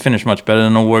didn't finish much better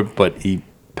than Award, but he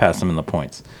passed him in the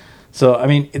points. So I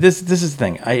mean, this is the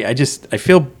thing. I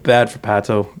feel bad for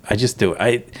Pato. I just do.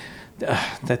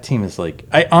 That team is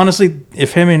I honestly,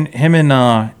 if him and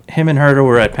Herta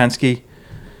were at Penske,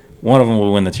 one of them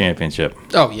will win the championship.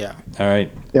 Oh yeah. All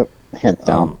right. Yep.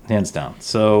 Hands down.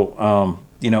 So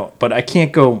but I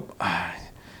can't go.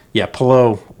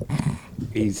 Pelot.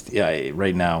 He's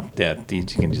right now. Yeah, you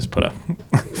can just put a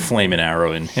flaming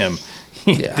arrow in him.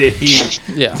 It's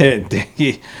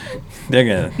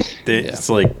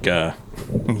like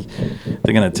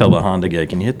They're gonna tell the Honda guy,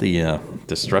 "Can you hit the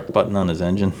destruct button on his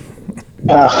engine?"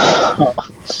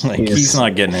 He's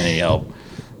not getting any help.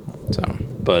 So,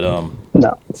 but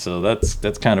no. So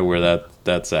that's kind of where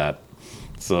that's at.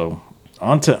 So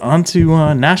on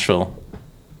to Nashville.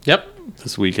 Yep.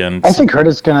 This weekend. I think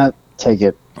Curtis gonna take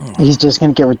it. He's just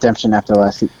gonna get redemption after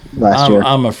last year.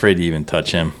 I'm afraid to even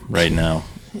touch him right now.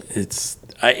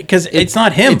 Because it's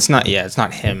not him. It's not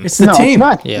him. It's the team. It's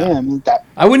not him.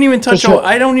 I wouldn't even touch.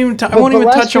 I won't even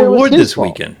touch a Ward this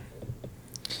weekend.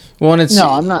 Well, and it's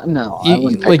I'm not. No, I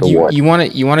wouldn't like pick a Ward. you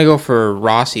want to go for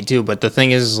Rossi too, but the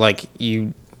thing is, like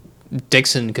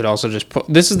Dixon could also just put.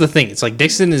 This is the thing. It's like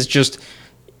Dixon is just.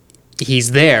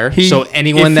 He's there, so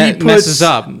anyone that messes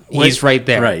up, he's right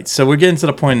there. Right. So we're getting to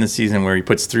the point in the season where he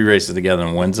puts 3 races together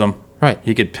and wins them. Right.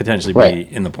 He could potentially be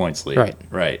in the points lead.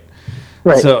 Right.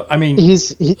 So I mean,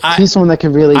 he's someone that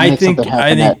could really make something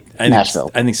happen at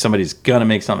Nashville. I think somebody's gonna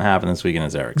make something happen this weekend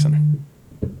is Ericsson.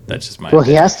 That's just my. Well,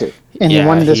 he has to, and he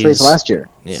won this race last year.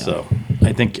 Yeah. So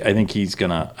I think he's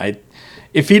gonna.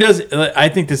 If he does, I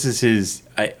think this is his.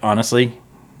 Honestly,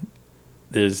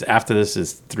 after this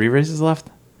is 3 races left.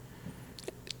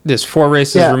 There's 4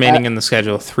 races remaining in the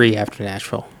schedule. 3 after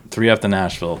Nashville. 3 after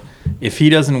Nashville. If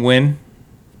he doesn't win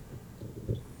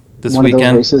this One weekend,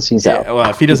 of those races, he's out. Well,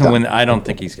 if he doesn't win, I don't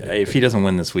think he's. If he doesn't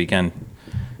win this weekend,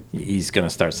 he's going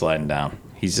to start sliding down.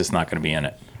 He's just not going to be in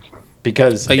it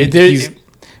because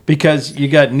you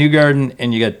got Newgarden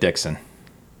and you got Dixon.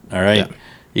 All right,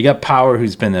 you got Power,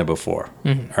 who's been there before.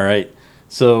 Mm-hmm. All right,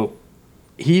 so.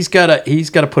 He's got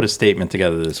to put a statement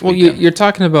together this weekend. Well, you're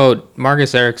talking about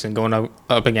Marcus Ericsson going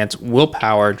up against Will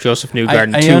Power, Joseph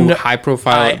Newgarden, 2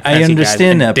 high-profile. I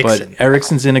understand that, Dixon. But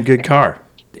Ericsson's in a good car,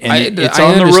 and it's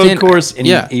on the road course, and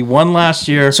he won last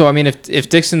year. So I mean, if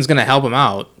Dixon's going to help him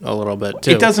out a little bit too,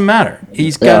 it doesn't matter.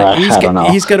 He's got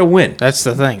to win. That's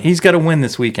the thing. He's got to win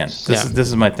this weekend. This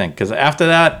is my thing, because after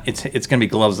that, it's going to be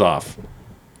gloves off.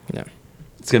 Yeah,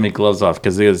 it's going to be gloves off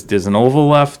because there's an oval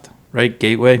left, right?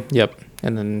 Gateway. Yep.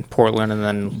 And then Portland,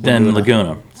 and then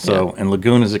Laguna. So and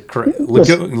Laguna is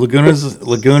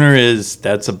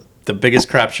the biggest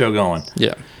crap show going.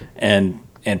 Yeah. And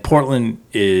Portland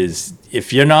is,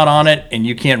 if you're not on it and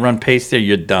you can't run pace there,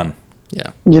 you're done.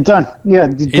 Yeah. You're done. Yeah.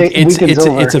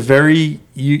 It's a very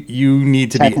you need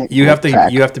to be you have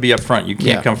to be up front. You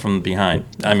can't come from behind.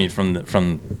 I mean from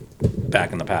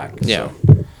back in the pack. Yeah.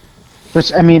 So.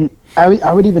 Which I mean,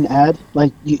 I would even add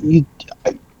like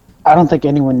I don't think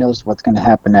anyone knows what's going to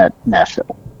happen at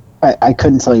Nashville. I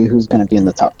couldn't tell you who's going to be in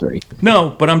the top 3.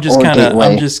 No, but I'm just kind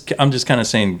of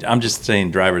saying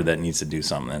driver that needs to do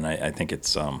something, and I think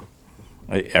it's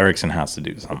Ericsson has to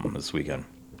do something this weekend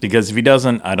because if he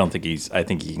doesn't, I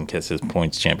think he can kiss his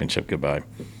points championship goodbye.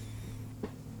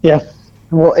 Yeah,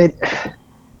 well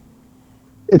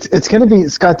it's going to be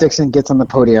Scott Dixon gets on the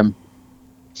podium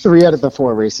 3 out of the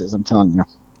 4 races. I'm telling you.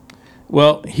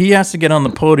 Well, he has to get on the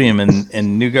podium, and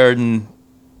Newgarden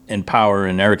and Power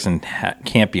and Ericsson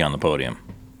can't be on the podium.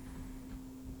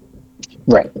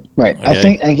 Right.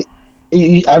 Okay.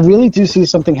 I really do see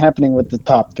something happening with the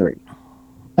top 3.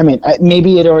 I mean,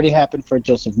 maybe it already happened for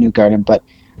Joseph Newgarden, but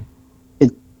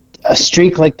a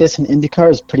streak like this in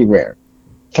IndyCar is pretty rare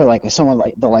for like someone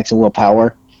like the likes of Will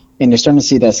Power, and you're starting to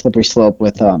see that slippery slope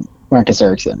with Marcus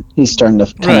Ericsson. He's starting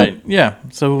to right. Yeah.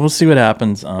 So we'll see what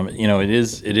happens. It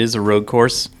is a road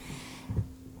course.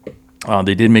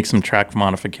 They did make some track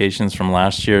modifications from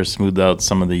last year, smoothed out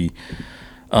some of the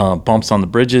bumps on the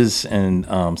bridges and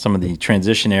some of the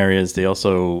transition areas. They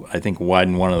also, I think,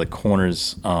 widened one of the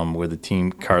corners where the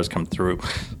team cars come through.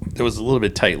 It was a little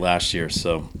bit tight last year,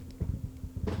 so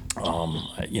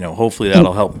hopefully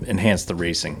that'll help enhance the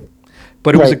racing.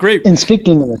 But it was a great. And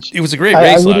speaking of which, it was a great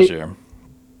race last year.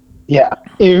 Yeah,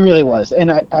 it really was,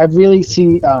 and I really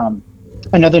see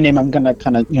another name I'm gonna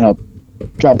kind of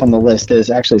drop on the list is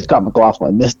actually Scott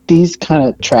McLaughlin. These kind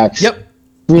of tracks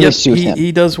really suit him.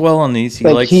 He does well on these.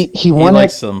 He won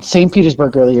at St.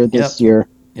 Petersburg earlier this year,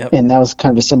 and that was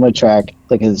kind of a similar track,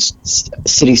 like his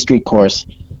city street course.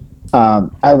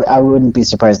 I wouldn't be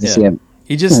surprised to see him.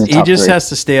 He just has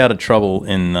to stay out of trouble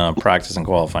in practice and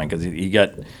qualifying because he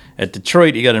got at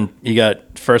Detroit. He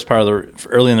got first part of the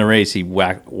early in the race. He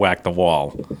whacked the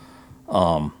wall,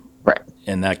 right,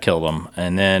 and that killed him.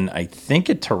 And then I think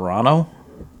at Toronto,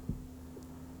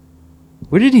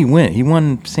 where did he win? He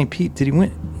won St. Pete. Did he win?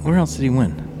 Where else did he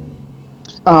win?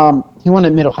 He won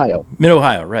at Mid Ohio. Mid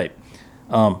Ohio, right?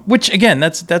 Which again,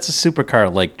 that's a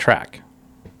supercar like track.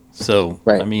 So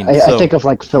right. I mean, I think of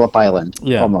like Phillip Island,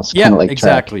 almost. Yeah, like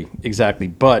exactly.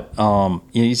 But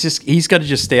he's got to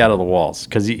just stay out of the walls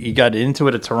because he got into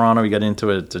it at Toronto, he got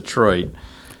into it at Detroit.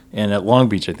 And at Long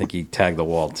Beach, I think he tagged the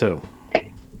wall too.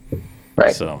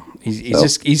 Right. So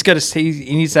he's got to stay.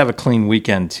 He needs to have a clean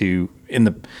weekend in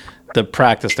the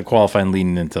practice, the qualifying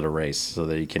leading into the race, so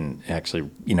that he can actually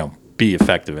be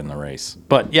effective in the race.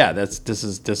 But yeah, this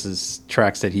is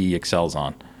tracks that he excels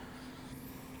on.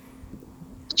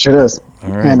 Sure does. All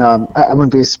right. And I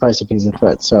wouldn't be surprised if he's a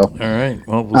threat. So. All right.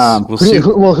 Well, we'll see.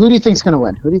 Who do you think's going to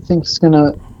win? Who do you think's going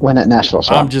to win at Nashville?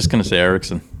 I'm just going to say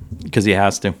Ericsson because he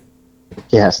has to.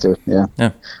 He has to. Yeah.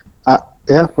 Yeah.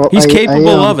 Yeah. Well, he's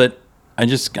capable of it. I'm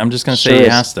just going to say he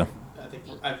has to.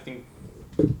 I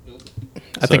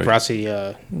think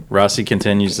Rossi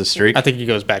continues the streak. I think he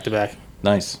goes back to back.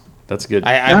 Nice. That's good.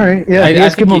 All right. Yeah.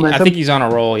 I think he's on a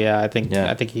roll. Yeah. I think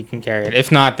he can carry it.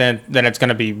 If not, then it's going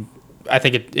to be. I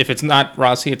think if it's not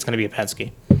Rossi, it's going to be a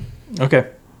Penske. Okay.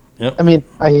 Yep. I mean,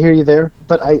 I hear you there,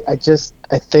 but I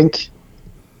think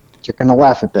you're going to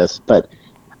laugh at this, but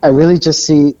I really just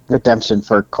see redemption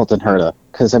for Colton Herta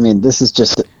because I mean, this is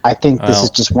just. I think this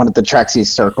is just one of the tracks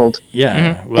he's circled.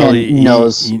 Yeah. Mm-hmm. Well, he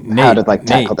knows how to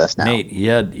tackle this now. Nate, he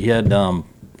had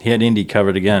Indy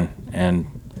covered again, and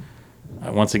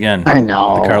once again, I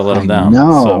know the car let him down.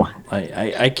 No, so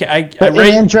I can't. But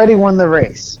Andretti won the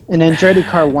race, and Andretti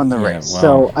car won the race. Well,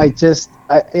 so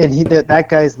that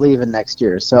guy's leaving next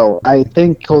year. So I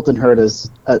think Colton Herta's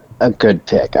a good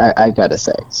pick. I gotta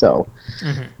say. So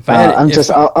we'll see. If what I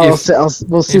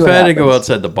had to happens. go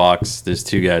outside the box, there's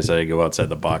two guys that I go outside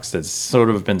the box that's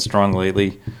sort of been strong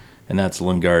lately, and that's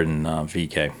Lundgaard and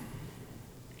VK.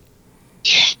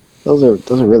 Those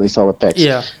are really solid picks.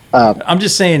 Yeah. I'm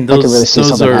just saying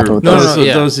those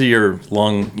are your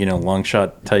long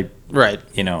shot type, right?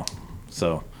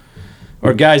 So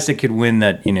or guys that could win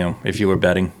that. If you were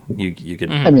betting, you could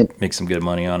make some good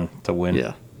money on to win.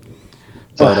 Yeah.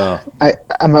 But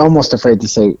I'm almost afraid to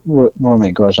say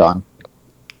Romain Grosjean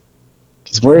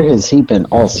because where has he been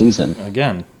all season?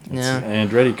 Again,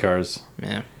 Andretti cars.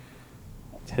 Yeah.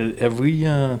 Have we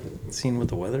seen what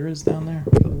the weather is down there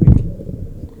for the week?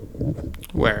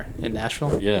 Where? In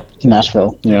Nashville? Yeah. In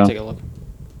Nashville, yeah. Take a look.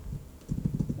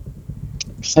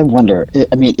 I wonder,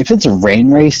 if it's a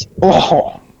rain race,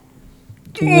 what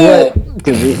do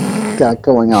we got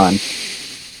going on?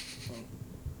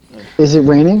 Is it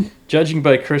raining? Judging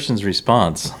by Christian's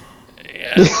response.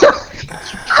 Yeah.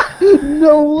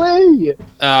 No way!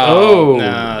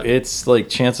 No. It's like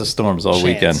chance of storms all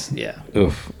weekend. Yeah.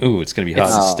 Oof. Ooh, it's gonna be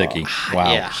hot and sticky.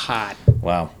 Wow. Yeah, hot.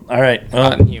 Wow. All right.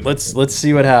 Let's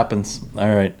see what happens.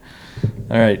 All right.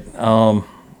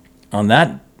 On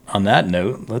that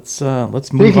note, let's move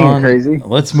Speaking on. of crazy.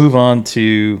 Let's move on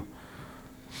to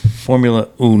Formula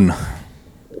One.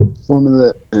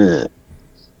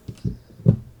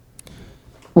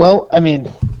 Well, I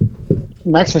mean,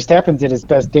 Max Verstappen did his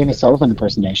best Danny Sullivan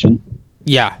impersonation.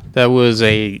 Yeah, that was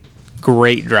a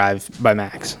great drive by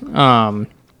Max. All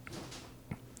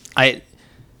right,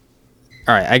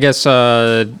 I guess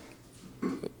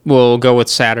we'll go with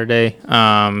Saturday.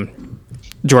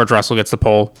 George Russell gets the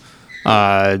pole,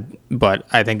 but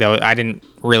I think I didn't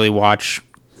really watch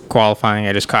qualifying.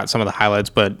 I just caught some of the highlights,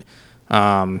 but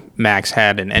Max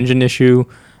had an engine issue.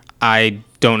 I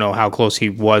don't know how close he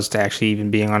was to actually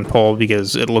even being on pole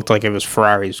because it looked like it was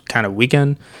Ferrari's kind of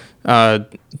weekend to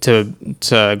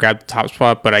grab the top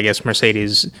spot, but I guess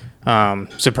Mercedes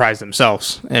surprised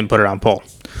themselves and put it on pole.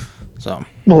 So,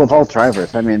 well, of all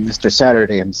drivers, I mean, Mr.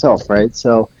 Saturday himself, right?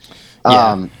 So,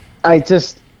 I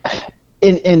just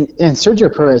and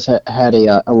Sergio Perez had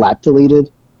a lap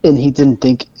deleted, and he didn't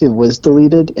think it was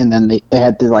deleted, and then they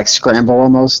had to like scramble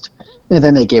almost, and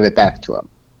then they gave it back to him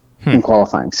in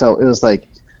qualifying. So it was like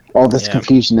all this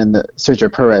confusion in the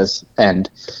Sergio Perez end.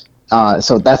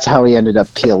 So that's how he ended up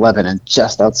P11 and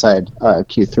just outside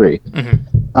Q3.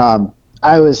 Mm-hmm.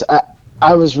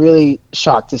 I was really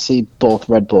shocked to see both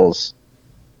Red Bulls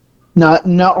not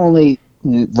only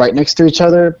right next to each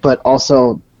other, but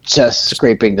also just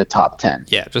scraping the top 10.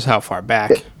 Yeah, just how far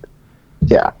back.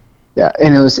 Yeah,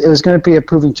 and it was going to be a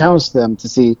proving challenge to them to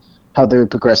see how they would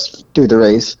progress through the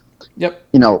race. Yep.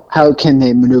 How can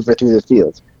they maneuver through the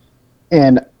field?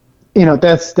 And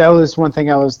that was one thing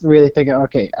I was really thinking.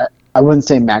 Okay, I wouldn't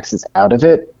say Max is out of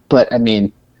it, but I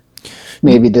mean,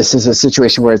 maybe this is a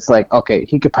situation where it's like, okay,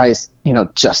 he could probably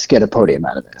just get a podium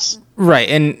out of this. Right,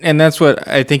 and that's what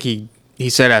I think he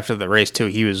said after the race too.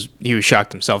 He was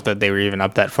shocked himself that they were even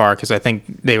up that far because I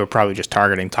think they were probably just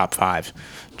targeting top 5,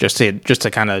 just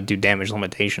to kind of do damage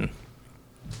limitation.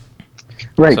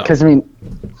 Right, because I mean,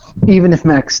 even if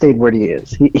Max stayed where he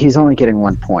is, he's only getting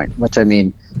 1 point. Which I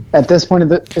mean, at this point of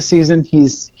the season, he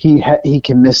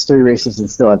can miss 3 races and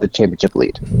still have the championship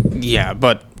lead. Yeah,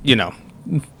 but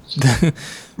the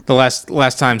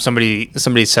last time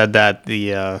somebody said that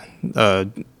the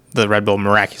Red Bull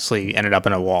miraculously ended up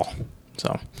in a wall.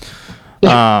 So, so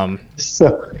I'm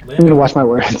gonna watch my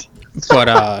words. But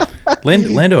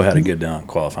Lando had a good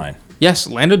qualifying. Yes,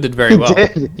 Lando did very well.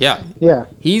 Did. Yeah,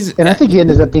 and I think he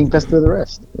ended up being best of the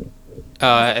rest.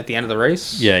 At the end of the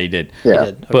race. Yeah, he did. Yeah,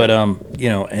 he did. Okay.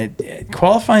 But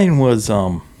qualifying was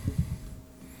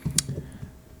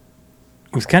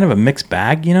kind of a mixed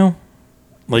bag.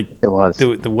 Like it was.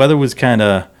 The weather was kind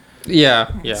of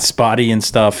yeah spotty and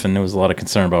stuff, and there was a lot of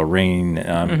concern about rain,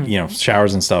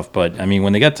 showers and stuff. But I mean,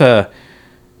 when they got to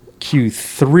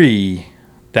Q3,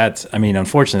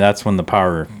 unfortunately, that's when the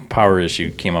power issue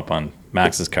came up on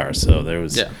Max's car. So there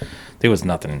was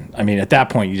nothing. I mean, at that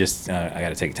point, you just I got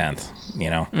to take 10th.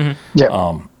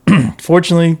 Yeah.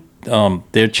 Fortunately,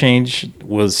 their change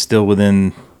was still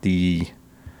within the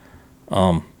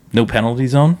no penalty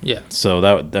zone. Yeah. So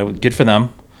that was good for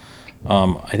them.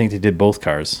 I think they did both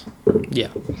cars. Yeah.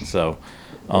 So,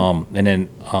 and then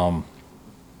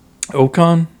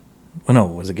Ocon. Oh no,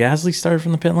 was it Gasly started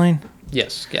from the pit lane?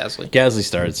 Yes, Gasly. Gasly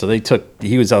started. So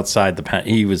he was outside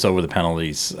he was over the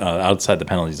penalties, outside the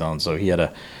penalty zone. So he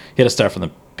had to start from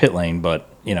the pit lane. But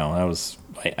that was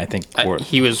I think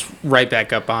he was right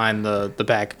back up behind the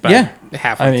back.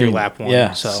 Halfway through lap 1.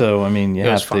 Yeah. So I mean, you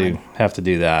have to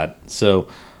do that. So,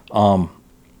 but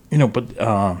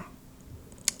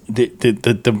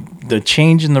the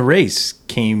change in the race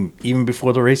came even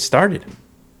before the race started.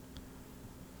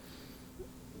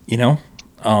 Yeah.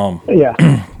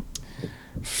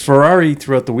 Ferrari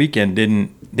throughout the weekend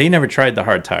they never tried the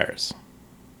hard tires.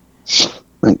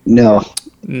 No,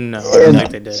 I don't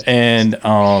think they did. And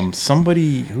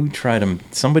somebody who tried them,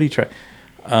 somebody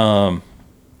on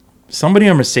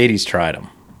Mercedes tried them,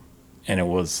 and it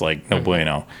was like no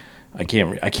bueno. I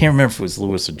can't remember if it was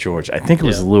Lewis or George. I think it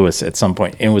was Lewis at some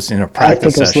point. It was in a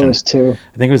practice session. I think it was Lewis too.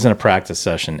 I think it was in a practice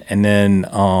session, and then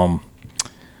it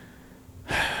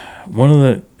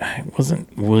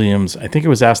wasn't Williams. I think it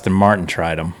was Aston Martin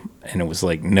tried them, and it was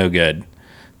like no good.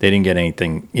 They didn't get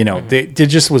anything. There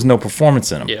just was no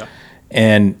performance in them. Yeah.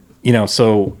 And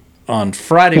so on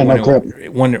Friday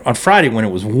when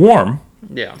it was warm,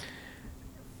 yeah.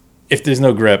 If there's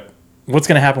no grip, what's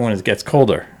going to happen when it gets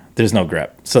colder? There's no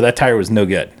grip. So that tire was no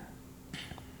good.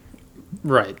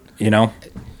 Right.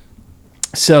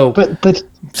 So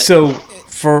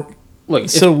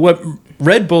what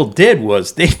Red Bull did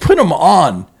was they put them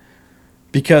on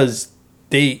because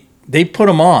they put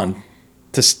them on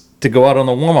to go out on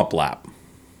the warm-up lap.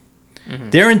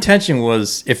 Mm-hmm. Their intention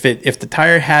was if the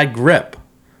tire had grip,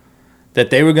 that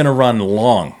they were going to run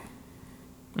long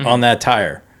on that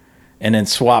tire and then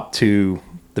swap to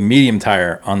the medium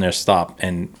tire on their stop.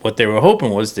 And what they were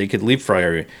hoping was they could leave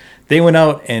Ferrari. They went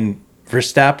out and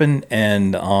Verstappen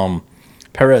and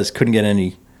Perez couldn't get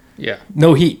any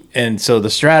no heat. And so the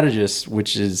strategist,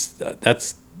 which is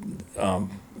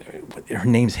her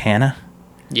name's Hannah.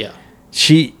 Yeah.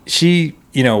 She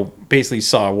basically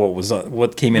saw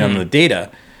what came in on the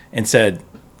data and said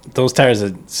those tires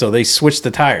so they switched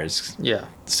the tires. Yeah.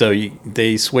 So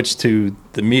they switched to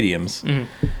the mediums.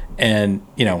 Mm-hmm. And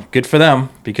good for them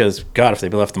because God, if they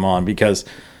left them on, because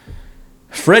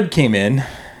Fred came in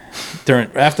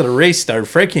after the race started.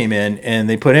 Fred came in and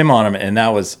they put him on him, and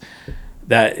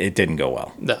it didn't go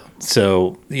well. No.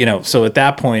 So so at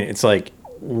that point it's like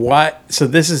what? So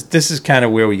this is kind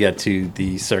of where we get to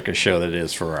the circus show that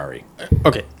is Ferrari.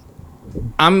 Okay,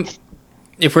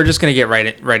 if we're just gonna get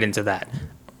right into that,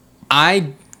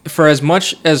 for as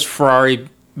much as Ferrari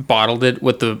bottled it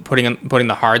with the putting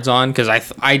the hards on, because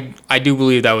I do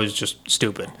believe that was just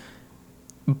stupid,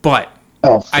 but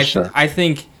I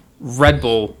think Red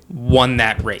Bull won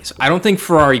that race. I don't think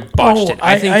Ferrari botched it.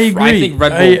 I agree. I think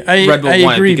Red Bull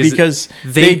won it because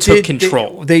they took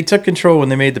control. They took control when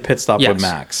they made the pit stop with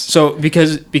Max. So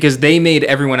because they made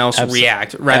everyone else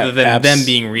react rather than them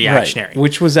being reactionary, right.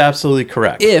 Which was absolutely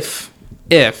correct. If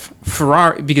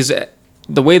Ferrari, because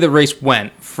the way the race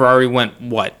went, Ferrari went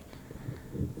what?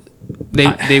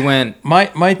 They went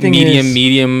my thing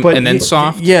medium, and then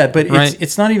soft. Yeah, but right?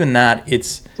 it's not even that.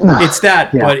 It's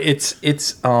that, but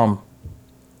it's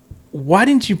why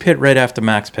didn't you pit right after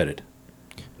Max pitted?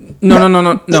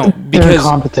 No. Because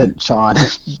incompetent, Sean.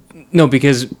 No,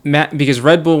 because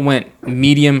Red Bull went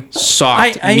medium,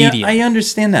 soft, medium. I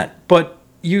understand that, but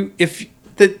if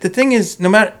the thing is, no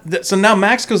matter so now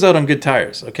Max goes out on good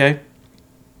tires, okay?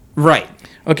 Right.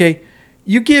 Okay.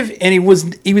 And he was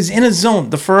in a zone.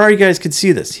 The Ferrari guys could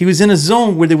see this. He was in a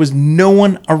zone where there was no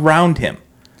one around him.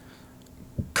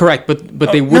 Correct,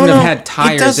 but they wouldn't have had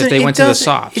tires if they went to the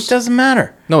softs. It doesn't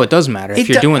matter. No, it does matter if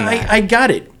you're doing that. I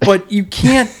got it, but you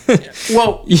can't.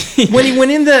 Well, when he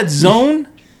went in that zone,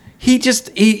 he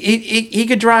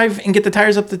could drive and get the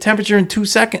tires up to temperature in 2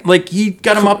 seconds. Like he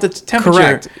got them up to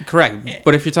temperature. Correct.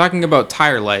 But if you're talking about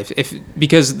tire life,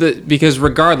 because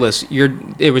regardless,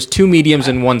 it was 2 mediums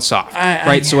and 1 soft,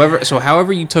 right? So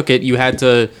however you took it, you had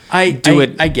to do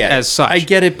it as such. I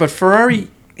get it, but Ferrari,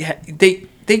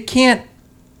 they can't.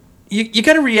 You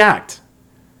got to react.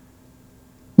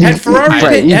 Had Ferrari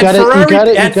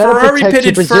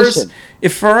pitted first,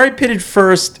 if Ferrari pitted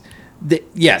first,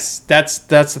 yes, that's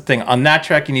the thing. On that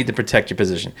track, you need to protect your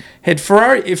position. If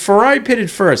Ferrari pitted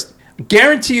first,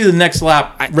 guarantee you the next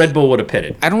lap, Red Bull would have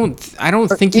pitted. I don't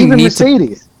think you need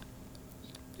Mercedes.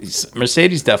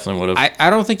 Mercedes definitely would have. I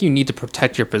don't think you need to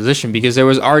protect your position because there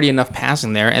was already enough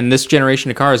passing there, and this generation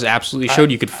of cars absolutely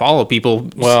showed you could follow people.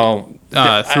 Well,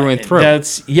 through and through.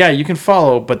 You can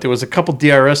follow, but there was a couple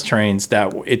DRS trains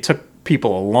that it took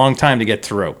people a long time to get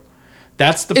through.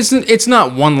 It's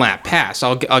not 1 lap pass.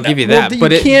 I'll give you that.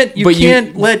 But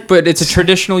it's a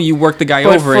traditional. You work the guy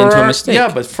over into a mistake.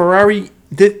 Yeah, but Ferrari.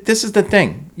 This is the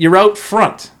thing. You're out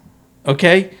front,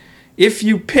 okay? If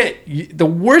you pit, the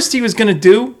worst he was going to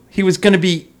do, he was going to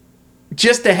be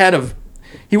just ahead of.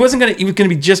 He was going to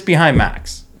be just behind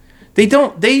Max. They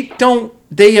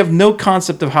have no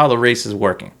concept of how the race is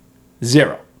working.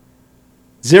 Zero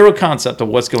concept of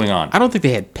what's going on. I don't think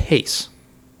they had pace.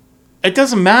 It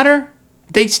doesn't matter.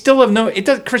 They still have no. It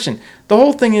does, Christian. The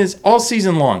whole thing is all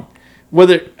season long. All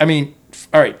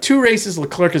right, 2 races,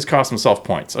 Leclerc has cost himself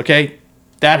points. Okay,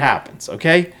 that happens.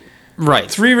 Okay.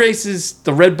 Right. 3 races,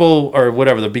 the Red Bull, or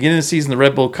whatever, the beginning of the season, the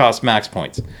Red Bull cost Max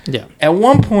points. Yeah. At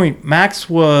one point, Max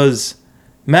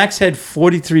had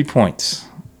 43 points.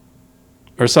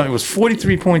 Or something. It was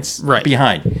 43 points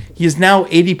behind. He is now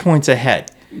 80 points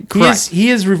ahead. Correct. He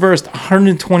has reversed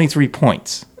 123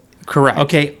 points. Correct.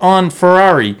 Okay, on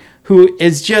Ferrari, who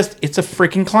is it's a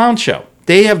freaking clown show.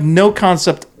 They have no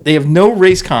concept. They have no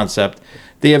race concept.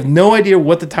 They have no idea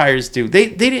what the tires do.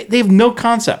 They have no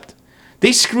concept.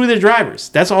 They screw their drivers.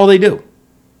 That's all they do.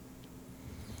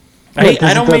 I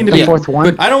don't mean to be. I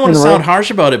don't want to sound harsh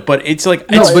about it, but it's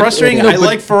frustrating. I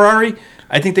like Ferrari.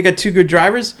 I think they got 2 good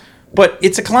drivers, but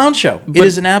it's a clown show. It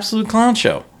is an absolute clown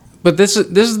show. But this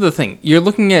is the thing. You're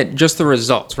looking at just the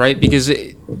results, right? Because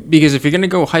if you're going to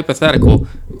go hypothetical,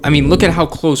 I mean, look at how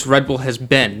close Red Bull has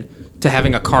been to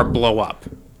having a car blow up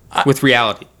with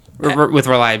reality. With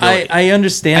reliability. I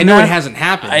understand. I know it hasn't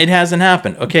happened. It hasn't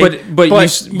happened. Okay, but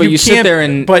you sit there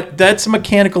and. But that's a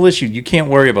mechanical issue. You can't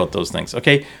worry about those things.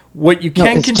 Okay, what you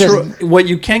can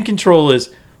control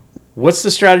is what's the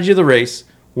strategy of the race.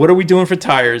 What are we doing for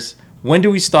tires? When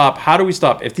do we stop? How do we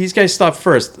stop? If these guys stop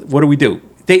first, what do we do?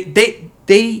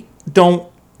 They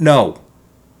don't know.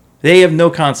 They have no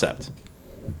concept.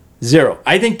 Zero.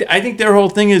 I think their whole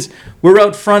thing is we're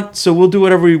out front, so we'll do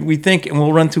whatever we think, and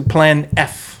we'll run to plan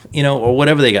F. Or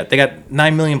whatever they got. They got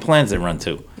 9 million plans they run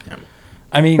to.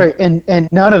 I mean, right, and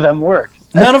none of them work.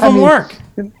 None of them work.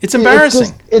 It's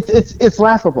embarrassing. It's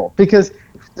laughable because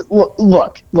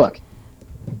look.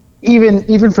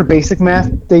 Even for basic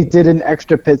math, they did an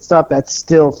extra pit stop that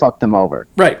still fucked them over.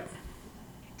 Right.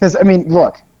 Because I mean,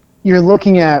 look, you're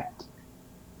looking at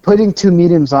putting 2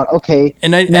 mediums on. Okay,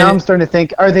 I'm starting to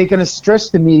think: are they going to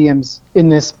stretch the mediums in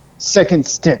this second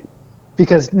stint?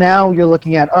 Because now you're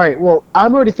looking at, all right, well,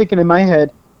 I'm already thinking in my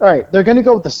head, all right, they're going to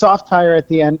go with the soft tire at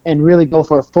the end and really go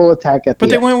for a full attack at the end. But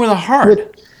they went with a hard.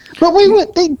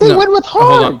 They went with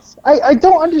hards. I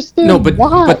don't understand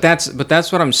why. But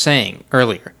that's what I'm saying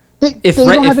earlier. If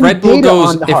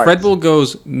Red Bull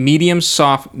goes medium,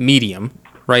 soft, medium,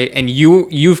 right, and you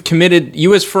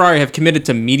as Ferrari have committed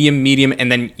to medium,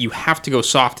 and then you have to go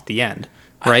soft at the end.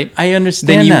 Right, I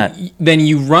understand that. Then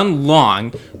you run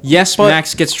long. Yes, but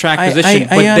Max gets track position,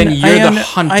 but then you're the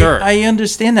hunter. I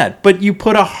understand that, but you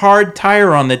put a hard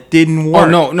tire on that didn't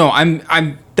work. Oh no,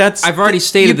 I've already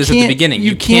stated this at the beginning.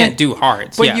 You can't do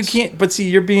hards. But you can't. But see,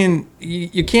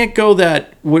 you can't go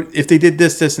that. If they did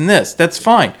this, and this, that's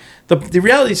fine. The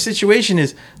reality situation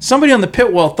is somebody on the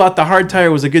pit wall thought the hard tire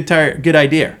was a good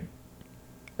idea,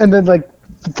 and then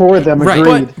 4 of them agreed.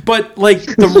 Right,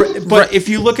 but if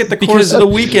you look at the course of the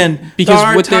weekend, the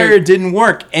hard tire didn't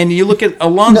work, and you look at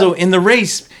Alonso in the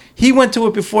race, he went to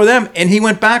it before them, and he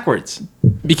went backwards.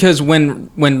 Because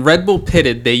when Red Bull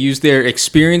pitted, they used their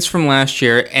experience from last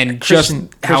year and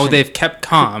how they've kept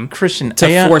calm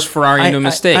to force Ferrari into a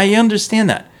mistake. I understand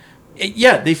that.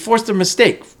 Yeah, they forced a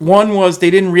mistake. One was they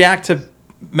didn't react to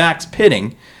Max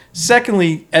pitting.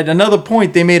 Secondly, at another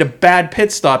point, they made a bad pit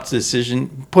stop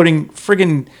decision, putting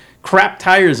friggin' crap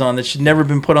tires on that should never have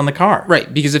been put on the car.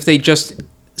 Right, because if they just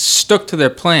stuck to their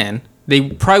plan, they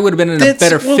probably would have been in a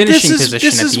better finishing position at the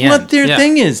end. This is what their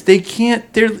thing is. They can't.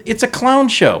 It's a clown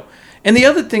show. And the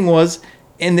other thing was,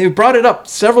 and they brought it up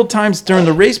several times during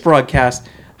the race broadcast.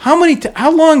 How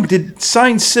long did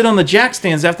Sainz sit on the jack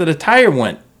stands after the tire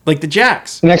went? Like the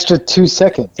jacks? An extra 2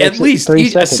 seconds. At least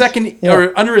a second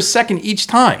or under a second each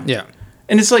time. Yeah.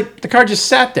 And it's like the car just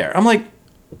sat there. I'm like,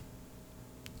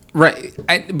 right.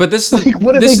 But this like,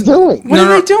 what are they doing? What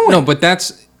are they doing? No, but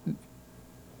that's.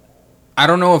 I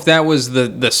don't know if that was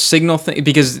the signal thing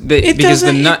because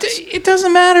the nuts. It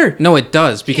doesn't matter. No, it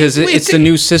does because it's the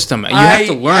new system. You have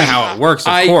to learn how it works.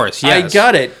 Of course, yes. I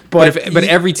got it, but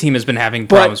every team has been having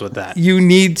problems with that. You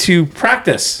need to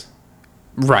practice,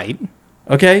 right?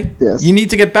 Okay. Yes. You need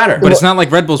to get better. But it's not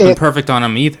like Red Bull's been perfect on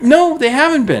them either. No, they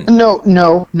haven't been.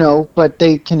 No. But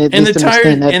they can at least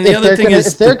understand that. And the other thing is,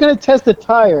 if they're going to test the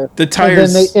tires,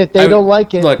 if they don't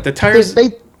like it, look, the tires.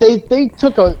 They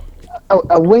took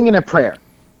a wing and a prayer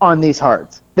on these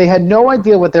hards. They had no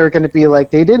idea what they were going to be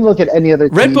like. They didn't look at any other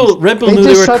teams. Red Bull knew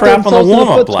they were crap on the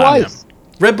warm-up lap.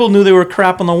 Red Bull knew they were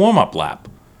crap on the warm-up lap.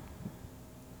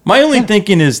 My only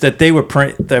thinking is that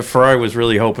that Ferrari was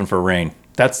really hoping for rain.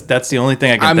 That's the only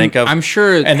thing I can think of. I'm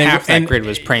sure half that grid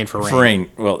was praying for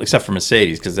rain. Well, except for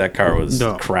Mercedes, because that car was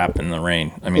crap in the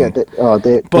rain. I mean,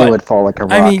 they would fall like a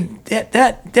rock. I mean,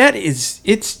 that is,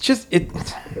 it's just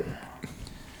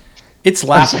it's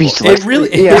laughable. It really,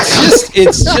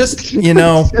 it's just you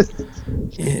know,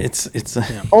 it's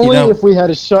only if we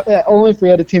had only if we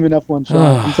had a team in F1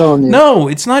 shot. I'm telling you. No,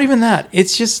 it's not even that.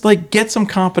 It's just like get some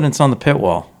competence on the pit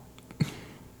wall.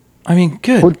 I mean,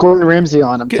 good. Put Gordon Ramsay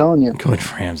on. I'm telling you. Gordon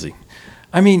Ramsay.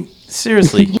 I mean,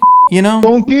 seriously, you know,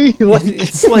 donkey.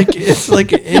 It's like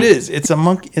it is. It's a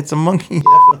monkey. It's a monkey.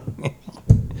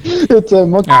 It's a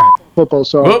monkey football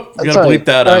show. Whoop, you gotta bleep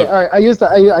that out. All right. I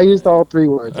used all 3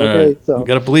 words. Okay, right. So you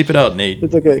gotta bleep it out, Nate.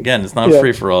 It's okay. Again, it's not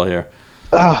free for all here.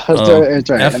 That's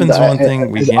right. Effing's one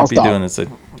thing we can't be doing. It's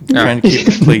trying to keep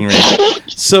it clean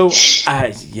range. So,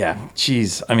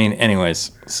 geez. I mean,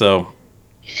 anyways, so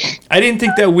I didn't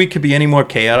think that week could be any more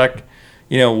chaotic.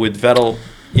 You know, with Vettel,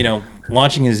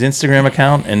 launching his Instagram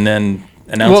account and then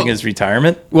announcing his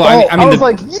retirement. Well, I mean, I was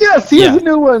like, yes, he has a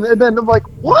new one, and then I'm like,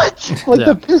 what? Like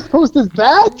the piss post is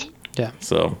back? Yeah.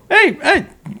 So hey,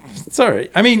 it's all right.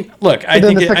 I mean, look, I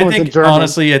think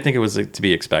honestly, I think it was to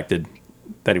be expected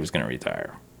that he was going to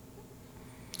retire.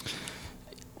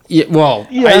 Yeah. Well,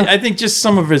 I think just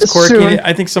some of his quirkiness.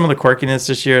 I think some of the quirkiness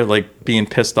this year, like being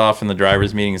pissed off in the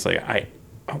drivers' meeting, is like,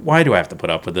 why do I have to put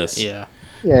up with this? Yeah.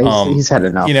 Yeah, he's had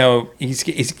enough. He's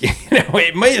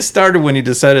it may have started when he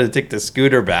decided to take the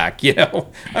scooter back. I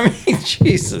mean,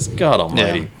 Jesus, God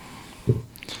Almighty.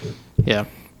 Yeah.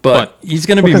 But he's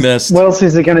going to be missed. What else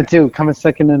is he going to do? Come in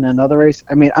second in another race?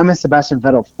 I mean, I'm a Sebastian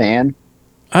Vettel fan.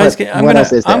 I'm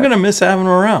going to miss having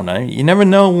him around. You never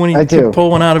know when he could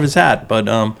pull one out of his hat. But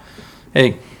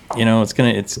hey, it's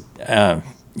going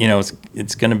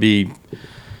to be.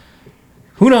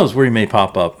 Who knows where he may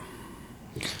pop up?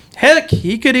 Heck,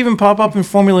 he could even pop up in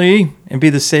Formula E and be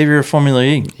the savior of Formula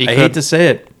E. I hate to say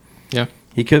it. Yeah,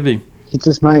 he could be. He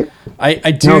just might.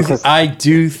 I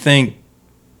do think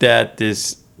that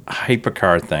this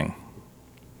hypercar thing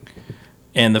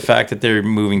and the fact that they're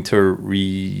moving to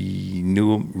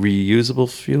reusable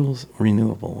fuels,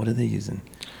 renewable. What are they using?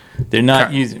 They're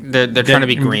not using. They're trying to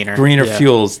be greener. Greener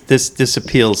fuels. This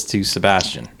appeals to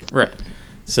Sebastian. Right.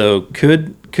 So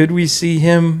could we see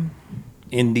him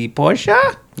in the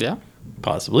Porsche? Yeah,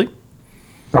 possibly.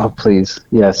 Oh, please,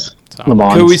 yes.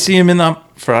 Could we see him in the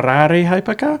Ferrari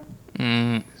hypercar?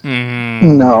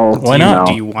 No. Why not?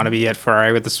 Do you want to be at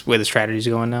Ferrari with the way the strategy's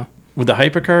going now? With the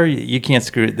hypercar, you can't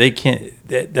screw it. They can't.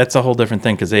 That's a whole different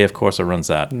thing because AF Corsa runs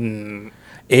that.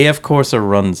 AF Corsa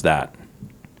runs that.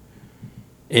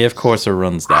 AF Corsa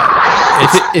runs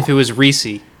that. If it was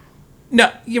Reese.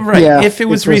 No, you're right. Yeah, if it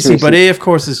was Reese, but AF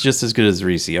Corsa is just as good as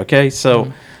Reese. Okay,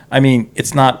 so I mean,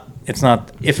 it's not. If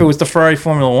it was the Ferrari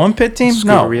Formula One pit team,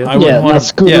 Scuderia. I wouldn't want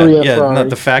to. Ferrari. Not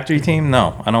the factory team.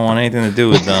 No, I don't want anything to do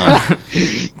with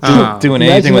doing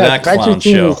anything with that clown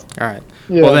show. All right.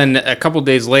 Yeah. Well, then a couple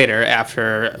days later,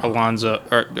 after Alonso,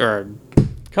 or a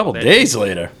couple days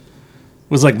later, it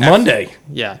was like Monday.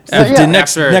 Yeah.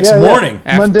 Next morning.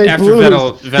 After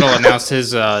Vettel announced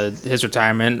his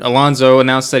retirement, Alonso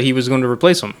announced that he was going to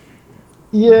replace him.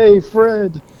 Yay,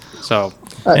 Fred! So,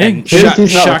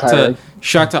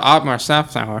 shock to Otmar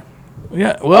Safnauer.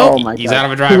 Yeah, well, he's out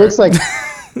of a driver. He looks like.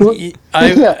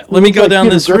 Let me go down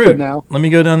this route. Let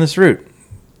me go down this route.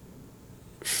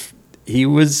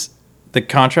 The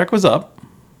contract was up.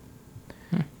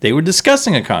 They were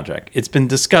discussing a contract. It's been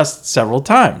discussed several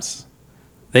times.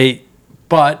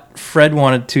 But Fred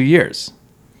wanted 2 years.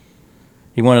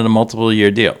 He wanted a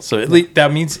multiple-year deal. So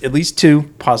that means at least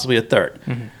 2, possibly a third.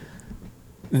 Mm-hmm.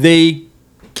 They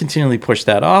continually pushed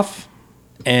that off,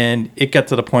 and it got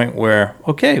to the point where,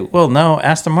 okay, well, now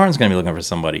Aston Martin's going to be looking for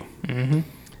somebody. Mm-hmm.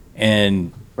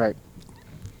 And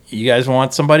you guys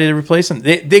want somebody to replace him?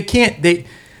 They can't.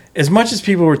 As much as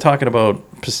people were talking about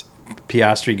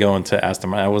Piastri going to Aston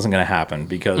Martin, that wasn't going to happen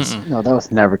because no, that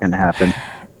was never going to happen.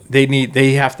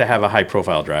 They have to have a high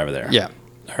profile driver there. Yeah.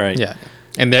 All right. Yeah.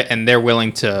 And they're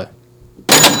willing to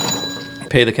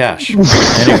pay the cash.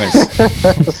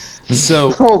 Anyways. So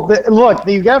look,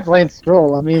 you got Lance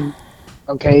Stroll. I mean,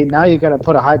 okay, now you got to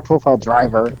put a high profile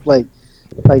driver.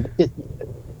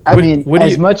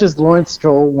 As much as Lawrence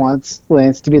Stroll wants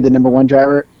Lance to be the number 1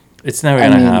 driver, it's never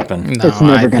going to happen. No, it's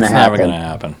never going to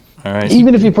happen. All right.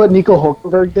 Even if you put Nico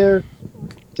Hulkenberg there,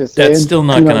 that's still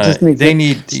not going to. They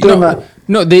need.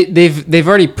 No, they've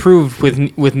already proved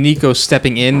with Nico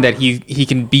stepping in that he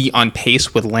can be on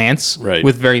pace with Lance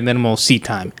with very minimal seat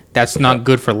time. That's not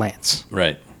good for Lance.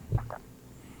 Right.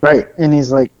 Right, and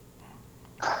he's like,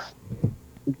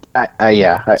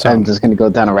 I'm just going to go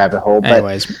down a rabbit hole. But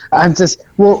anyways. I'm just,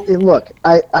 look,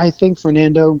 I think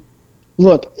Fernando,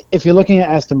 look, if you're looking at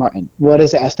Aston Martin, what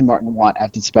does Aston Martin want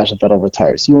after Sebastian Vettel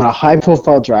retires? You want a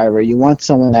high-profile driver. You want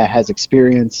someone that has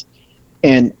experience.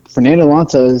 And Fernando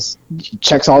Alonso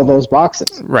checks all those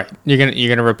boxes. Right. You're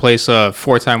gonna replace a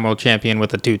 4-time world champion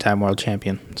with a 2-time world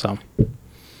champion. So,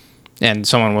 and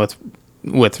someone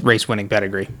with race winning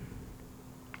pedigree.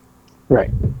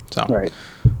 Right. So. Right.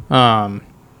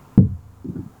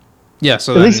 Yeah.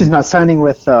 So at least he's not signing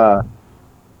with McLaren.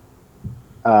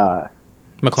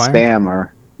 Spam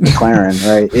or McLaren,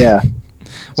 right? Yeah.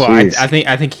 Well, I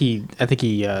think he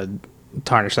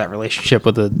tarnished that relationship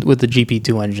with the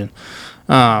GP2 engine.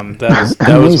 That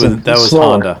was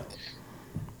Honda.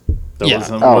 That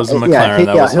was McLaren.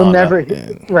 That was he'll Honda. Never.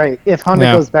 Right. If Honda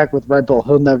goes back with Red Bull,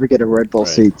 he'll never get a Red Bull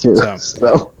seat too.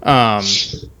 So.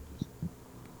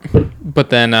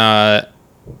 But then,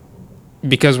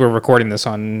 because we're recording this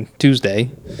on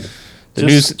Tuesday, the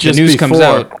news comes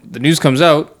out. The news comes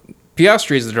out.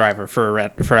 Piastri is the driver for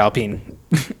Alpine,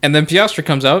 and then Piastri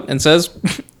comes out and says,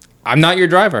 "I'm not your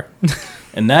driver."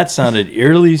 And that sounded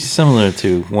eerily similar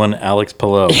to one Alex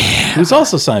Palou, who's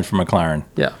also signed for McLaren.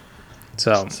 Yeah.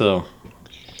 So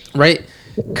right.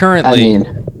 Currently,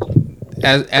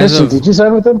 as of, did you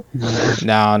sign with them?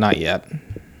 No, not yet.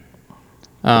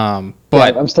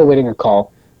 But I'm still waiting a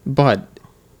call. But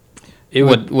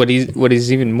what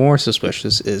is even more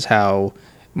suspicious is how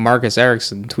Marcus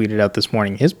Ericsson tweeted out this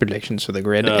morning his predictions for the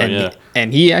grid,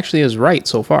 and he actually is right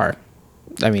so far.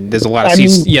 I mean, there's a lot of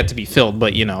seats yet to be filled,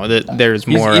 but there's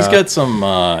more. He's got some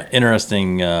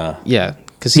interesting.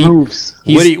 Because moves.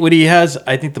 What he has,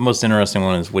 I think the most interesting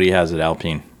one is what he has at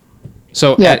Alpine.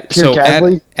 At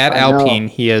Alpine,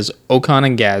 he has Ocon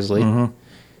and Gasly. Mm-hmm.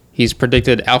 He's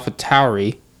predicted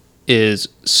AlphaTauri is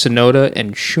Tsunoda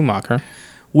and Schumacher.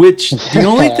 Which the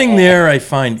only thing there I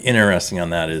find interesting on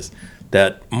that is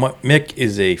that Mick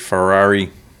is a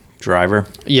Ferrari driver.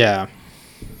 Yeah.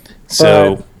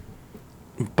 So.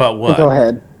 But what? Go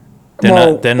ahead.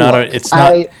 They're not. It's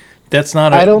not. That's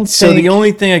not. I don't. So the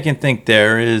only thing I can think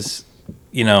there is,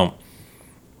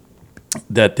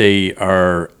 that they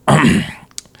are.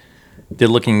 They're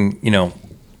looking,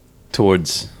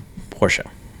 towards Porsche.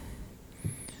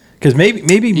 Because maybe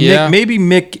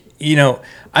Mick.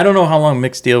 I don't know how long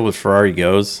Mick's deal with Ferrari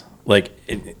goes. Like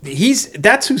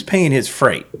that's who's paying his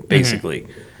freight basically.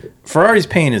 Mm-hmm. Ferrari's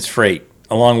paying his freight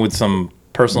along with some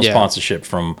personal sponsorship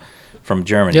from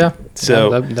Germany. Yeah.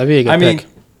 So that'd be a good pick.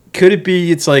 Could it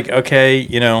be it's like, okay,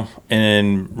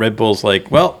 and Red Bull's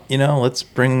like, well, let's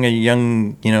bring a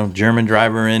young, German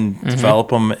driver in,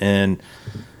 develop him. And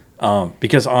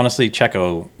because honestly,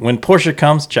 when Porsche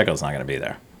comes, Checo's not going to be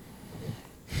there.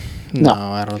 No,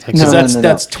 I don't think so.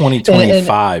 That's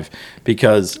 2025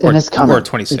 because or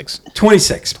 26.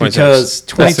 26 because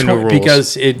 2020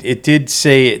 because it did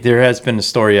say there has been a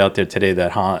story out there today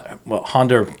that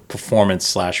Honda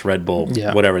Performance / Red Bull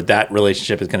whatever that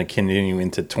relationship is going to continue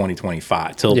into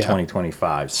 2025 till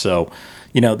 2025. So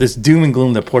this doom and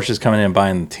gloom that Porsche's coming in and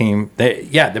buying the team.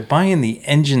 They're buying the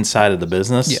engine side of the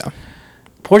business. Yeah,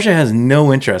 Porsche has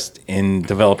no interest in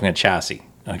developing a chassis.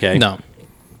 Okay, no.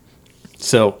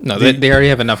 So they already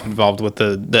have enough involved with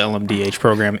the LMDH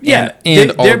program and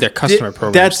all of their customer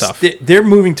program stuff. They're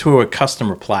moving to a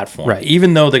customer platform, right?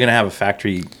 Even though they're going to have a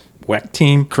factory WEC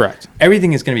team. Correct.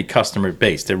 Everything is going to be customer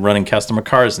based. They're running customer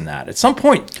cars in that. At some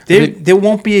point, there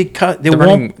won't be a cut. They're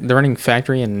running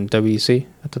factory in WEC.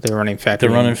 I thought they were running factory.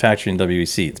 They're running factory in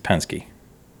WEC. It's Penske.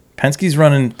 Penske's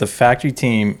running the factory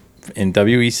team in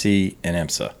WEC and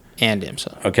IMSA. And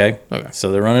IMSA. Okay.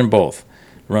 So they're running both.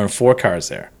 They're running 4 cars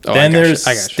there. Oh, then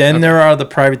there are the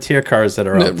privateer cars that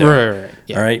are out there. Right.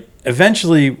 Yeah. All right.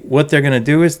 Eventually, what they're going to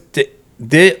do is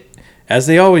they, as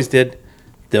they always did,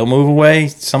 they'll move away.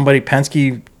 Somebody,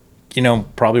 Penske,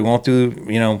 probably won't do,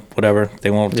 whatever.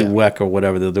 They won't do WEC or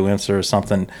whatever. They'll do IMSA or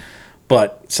something.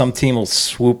 But some team will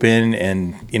swoop in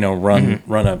and,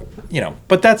 run a,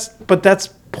 But that's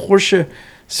Porsche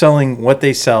selling what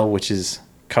they sell, which is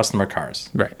customer cars.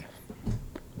 Right.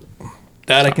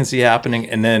 That I can see happening.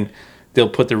 And then they'll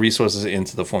put the resources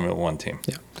into the Formula One team.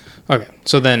 Yeah. Okay.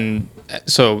 So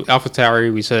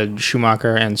AlphaTauri, we said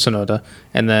Schumacher and Tsunoda,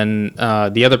 and then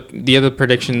the other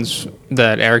predictions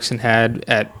that Ericsson had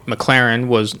at McLaren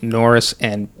was Norris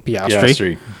and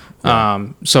Piastri.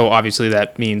 So obviously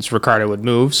that means Ricciardo would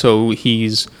move. So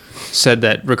he's said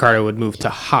that Ricciardo would move to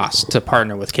Haas to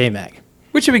partner with K-Mag,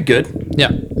 which would be good.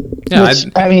 Yeah. Which,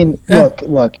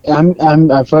 look.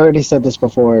 I've already said this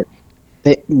before.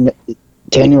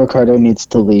 Daniel Ricciardo needs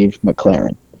to leave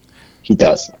McLaren. He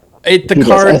does. I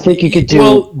think he could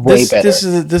do way better. This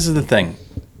is the thing.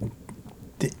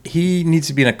 He needs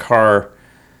to be in a car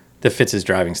that fits his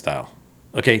driving style.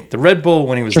 Okay, the Red Bull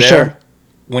when he was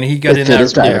when he got in there,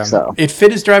 it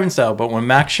fit his driving style. But when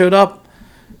Max showed up,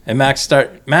 and Max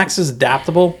is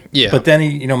adaptable. Yeah. But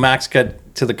then Max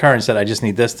got to the car and said, "I just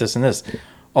need this, this, and this."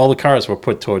 All the cars were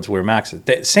put towards where Max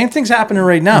is. Same thing's happening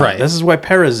right now. Right. This is why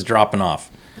Perez is dropping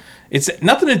off. It's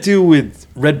nothing to do with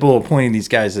Red Bull appointing these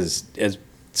guys as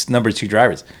number 2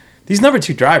 drivers. These number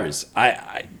 2 drivers,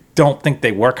 I don't think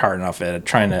they work hard enough at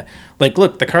trying to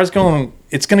look, the car's going.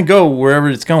 It's going to go wherever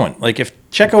it's going. Like if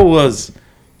Checo was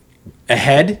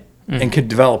ahead and could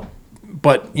develop,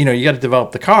 but you got to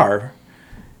develop the car,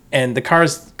 and the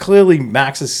car's clearly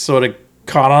Max is sort of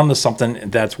caught on to something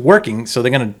that's working, so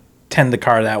they're going to tend the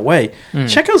car that way.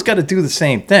 Checo's got to do the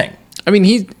same thing. I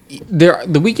mean,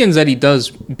 the weekends that he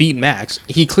does beat Max,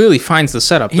 he clearly finds the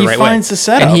setup the right way. He finds the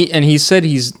setup, and he said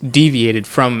he's deviated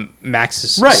from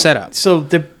Max's setup. So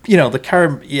the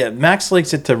car, Max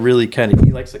likes it to really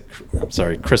he likes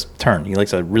a crisp turn. He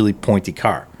likes a really pointy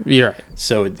car. You're right.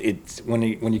 So it's when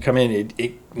you come in,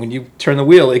 when you turn the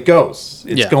wheel, it goes.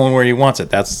 It's going where he wants it.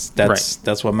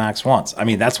 That's what Max wants. I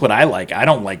mean, that's what I like. I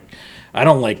don't like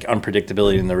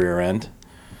unpredictability in the rear end.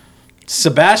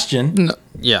 Sebastian.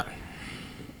 No,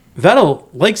 Vettel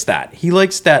likes that. He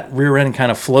likes that rear end kind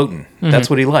of floating. That's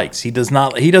what he likes. He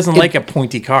doesn't like a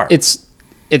pointy car. It's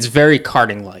very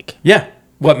karting like. Yeah,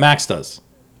 what Max does.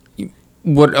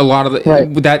 What a lot of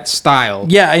that style.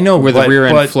 Yeah, I know. Where the rear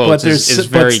end floats is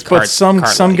very kart. But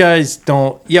some guys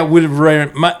don't. Yeah,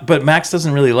 but Max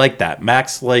doesn't really like that.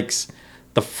 Max likes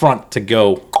the front to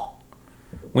go.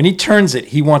 When he turns it,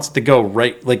 he wants it to go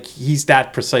right. Like he's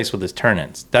that precise with his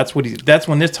turn-ins. That's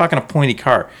when they're talking a pointy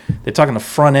car. They're talking the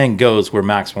front end goes where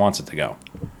Max wants it to go.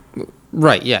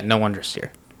 Right. Yeah. No understeer.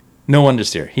 No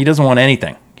understeer. He doesn't want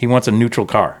anything. He wants a neutral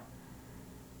car.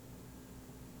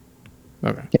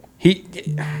 Okay.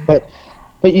 But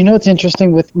what's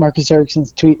interesting with Marcus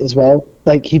Ericsson's tweet as well?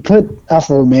 Like he put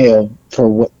Alfa Romeo for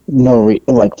what?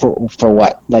 For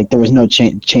what? Like there was no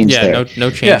change there. Yeah, no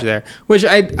change there. Which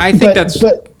I think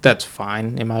that's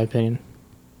fine in my opinion.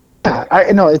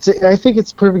 I think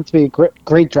it's proving to be a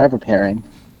great driver pairing.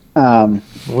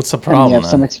 What's the problem?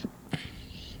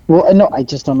 Well, no, I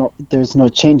just don't know. There's no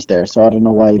change there, so I don't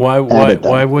know why.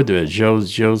 Why would there?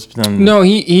 Joe's done. No,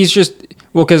 he's just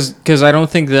because I don't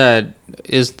think that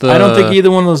is the. I don't think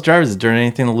either one of those drivers is doing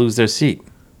anything to lose their seat.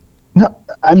 No,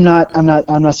 I'm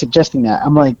not suggesting that.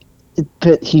 I'm like,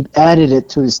 he added it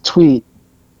to his tweet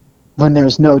when there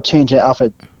was no change at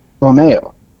Alfa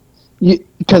Romeo.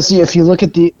 Because if you look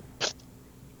at the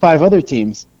 5 other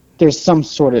teams, there's some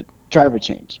sort of driver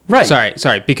change. Right.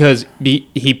 Sorry. Because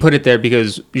he put it there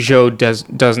because Zhou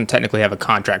doesn't technically have a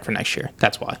contract for next year.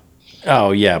 That's why.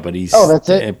 Oh yeah, but he's. Oh, that's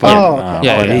it.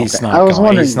 He's not. I was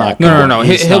wondering. He's not. No.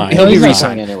 He'll be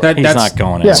re-signed. He's not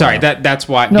going anywhere. Sorry, that's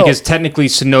why. No. Because technically,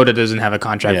 Tsunoda doesn't have a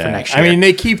contract for next year. I mean,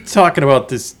 they keep talking about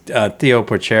this Theo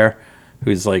Pourchaire,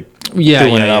 who's like doing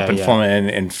it up in Formula,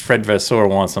 and Fred Vasseur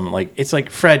wants him. Like it's like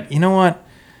Fred. You know what?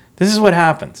 This is what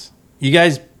happens. You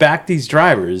guys back these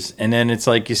drivers, and then it's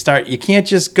like you can't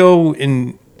just go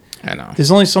and. I know. There's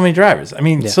only so many drivers. I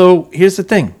mean, so here's the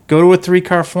thing: go to a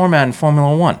 3-car format in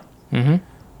Formula One. Mm-hmm.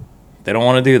 They don't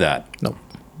want to do that. Nope.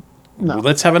 No.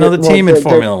 Let's have another team in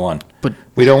Formula One. But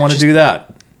we don't want to do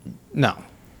that. No.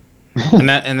 and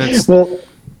that's well.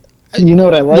 You know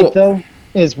what I like though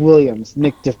is Williams,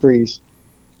 Nick DeVries.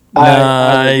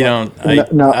 I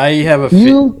don't. No, I have a.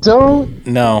 You don't.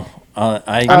 No.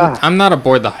 I'm not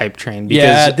aboard the hype train.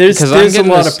 Because, there's a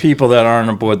lot of people that aren't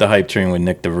aboard the hype train with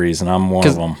Nick DeVries, and I'm one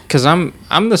of them. Because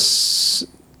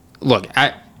look,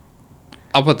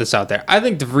 I'll put this out there. I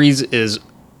think DeVries is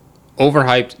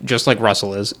overhyped, just like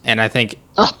Russell is, and I think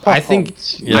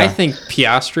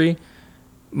Piastri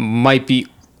might be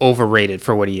overrated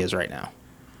for what he is right now.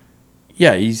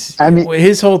 Yeah,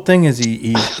 his whole thing is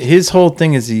he's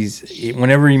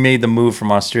whenever he made the move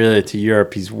from Australia to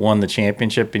Europe, he's won the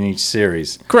championship in each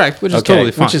series. Correct, which is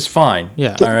totally fine. Which is fine.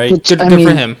 Yeah, all right. Good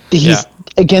for him. He's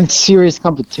against serious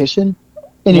competition,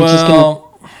 and he's just gonna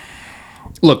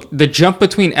look. The jump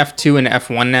between F2 and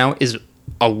F1 now is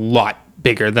a lot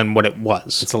bigger than what it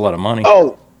was. It's a lot of money.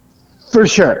 Oh, for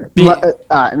sure.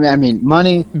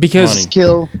 Money because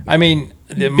skill.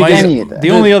 The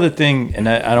only other thing, and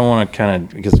I don't want to kind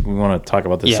of, because we want to talk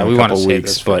about this in a couple of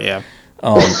weeks, but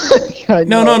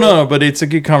no, but it's a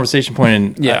good conversation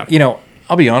point. And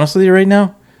I'll be honest with you right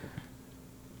now.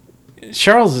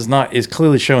 Charles is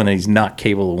clearly showing that he's not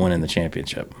capable of winning the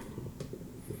championship.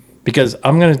 Because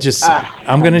I'm gonna just say,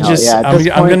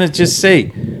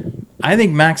 I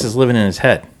think Max is living in his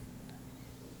head.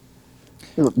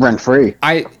 Rent free.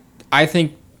 I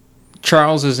think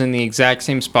Charles is in the exact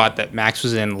same spot that Max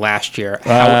was in last year.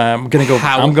 I'm gonna go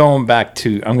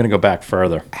back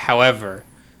further. However,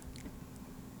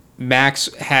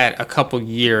 Max had a couple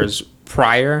years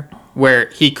prior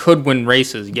where he could win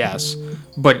races, yes,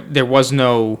 but there was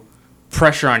no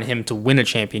pressure on him to win a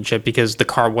championship because the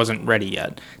car wasn't ready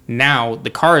yet. Now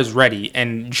the car is ready,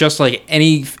 and just like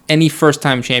any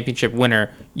first-time championship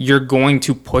winner, you're going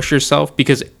to push yourself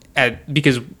because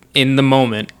in the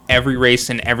moment, every race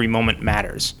and every moment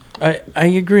matters. I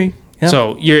agree. Yeah.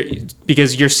 So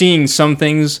you're seeing some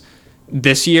things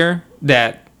this year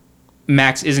that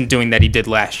Max isn't doing that he did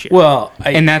last year. Well,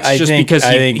 because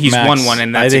he's won one,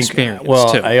 and that's experience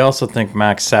too. I also think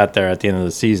Max sat there at the end of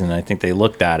the season. I think they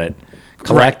looked at it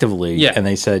collectively, and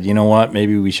they said, you know what,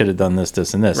 maybe we should have done this,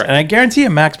 and this. Right. And I guarantee you,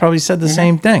 Max probably said the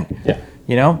same thing.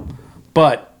 Yeah.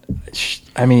 But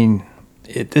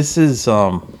this is.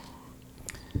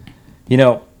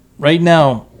 Right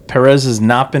now, Perez has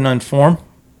not been on form,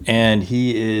 and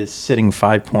he is sitting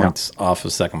 5 points off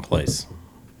of second place.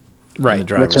 Right. In the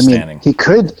driver's standing. He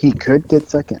could get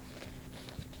second.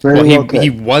 He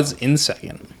was in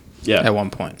second. Yeah. At one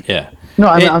point. Yeah. No,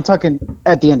 I'm talking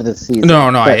at the end of the season. No,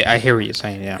 I hear what you're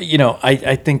saying. Yeah.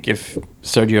 I think if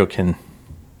Sergio can.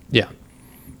 Yeah.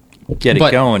 Get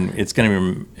it going, it's going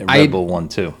to be a Red Bull 1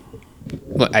 too.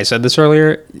 Look, I said this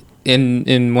earlier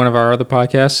in one of our other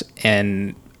podcasts,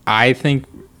 and I think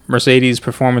Mercedes'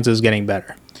 performance is getting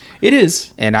better. It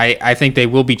is. And I think they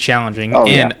will be challenging.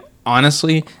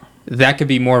 Honestly, that could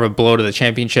be more of a blow to the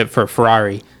championship for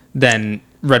Ferrari than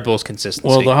Red Bull's consistency.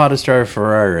 Well, the hottest driver for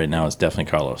Ferrari right now is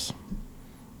definitely Carlos.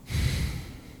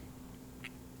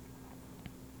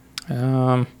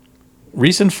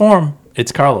 Recent form,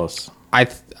 it's Carlos. I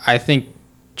think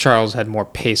Charles had more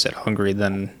pace at Hungary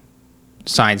than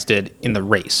Sainz did in the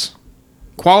race.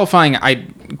 Qualifying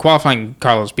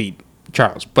Carlos beat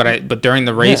Charles, but during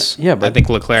the race, I think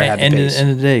Leclerc had the pace. At the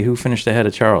end of the day, who finished ahead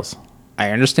of Charles?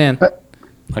 I understand.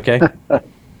 Okay. But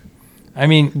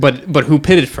who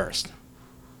pitted first?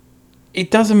 It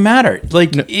doesn't matter.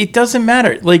 It doesn't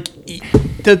matter.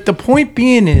 The point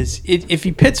being is, if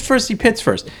he pits first, he pits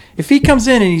first. If he comes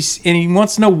in and he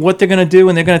wants to know what they're going to do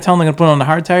and they're going to tell him they're going to put on the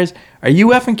hard tires, are you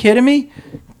effing kidding me?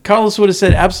 Carlos would have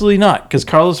said absolutely not, because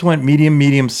Carlos went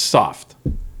medium, soft.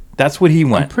 That's what he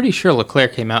went. I'm pretty sure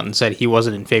Leclerc came out and said he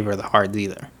wasn't in favor of the hards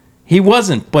either. He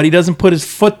wasn't, but he doesn't put his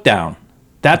foot down.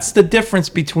 That's the difference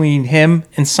between him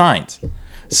and Sainz.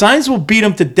 Sainz will beat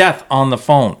him to death on the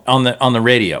phone, on the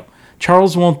radio.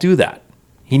 Charles won't do that.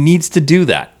 He needs to do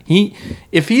that.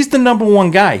 If he's the number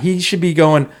one guy, he should be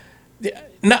going.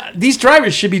 These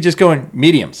drivers should be just going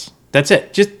mediums. That's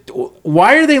it. Just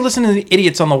why are they listening to the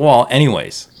idiots on the wall,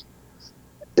 anyways?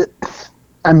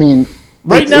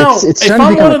 Right now, if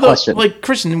I'm one of those, like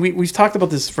Christian, we've talked about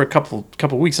this for a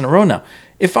couple weeks in a row now.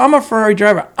 If I'm a Ferrari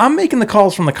driver, I'm making the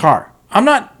calls from the car. I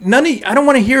don't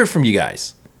want to hear it from you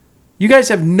guys. You guys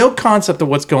have no concept of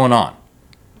what's going on.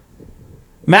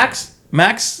 Max,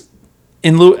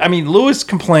 Lewis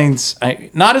complains,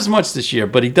 not as much this year,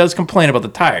 but he does complain about the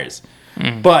tires.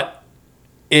 But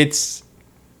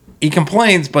he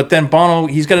complains, but then Bono,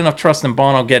 he's got enough trust in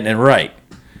Bono getting it right.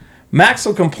 Max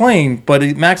will complain, but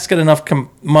Max got enough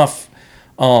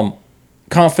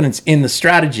confidence in the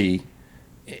strategy,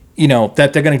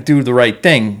 that they're going to do the right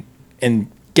thing and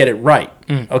get it right.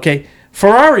 Okay,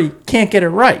 Ferrari can't get it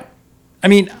right. I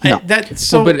mean, No.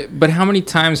 But how many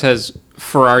times has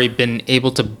Ferrari been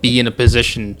able to be in a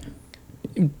position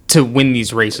to win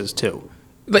these races too?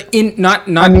 Like not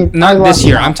this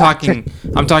year. I'm talking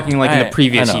like in the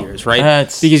previous years, right?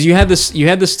 Because you had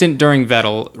the stint during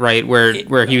Vettel, right,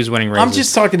 where he was winning races. I'm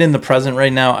just talking in the present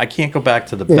right now. I can't go back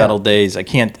to the Vettel days. I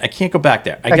can't go back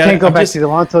there. I can't go back to the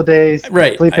Alonso days.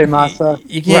 Right. Felipe Massa.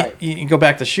 You can't. Right. You can go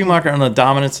back to Schumacher and the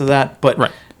dominance of that. But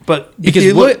right. But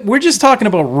because we're just talking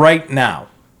about right now.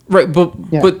 Right. But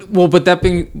that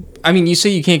being, I mean, you say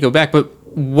you can't go back, but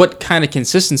what kind of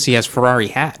consistency has Ferrari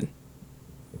had?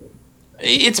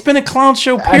 It's been a clown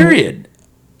show, period.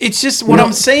 It's just what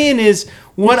I'm saying is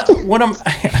what I'm.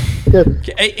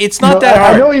 It's not that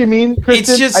hard. I know what you mean,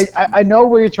 Kristen. It's just I know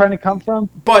where you're trying to come from.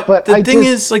 But the thing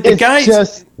is, like the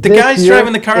guys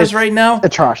driving the cars right now,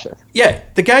 atrocious. Yeah,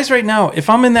 the guys right now. If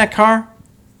I'm in that car,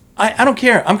 I don't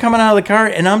care. I'm coming out of the car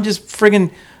and I'm just throwing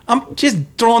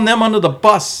them under the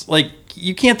bus. Like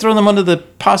you can't throw them under the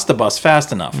pasta bus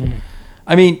fast enough.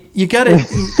 I mean, you got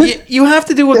to. You have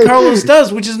to do what Carlos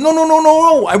does, which is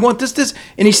no. I want this,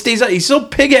 and he stays out. He's so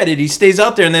pig-headed. He stays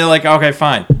out there, and they're like, okay,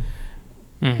 fine.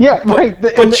 Yeah, right.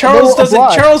 But Charles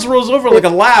doesn't. Charles rolls over like a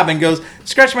lab and goes,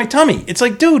 scratch my tummy. It's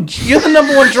like, dude, you're the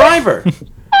number one driver.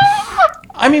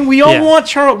 I mean, we all want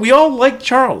Charles. We all like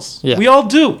Charles. Yeah. We all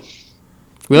do.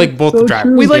 We like both the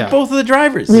drivers. We like both of the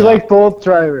drivers. We like both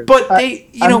drivers. But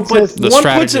one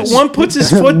puts his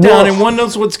foot down and one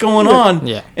knows what's going on.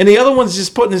 Yeah. And the other one's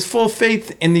just putting his full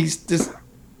faith in this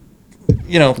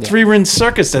three-ring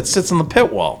circus that sits on the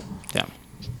pit wall. Yeah.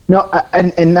 No,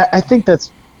 I think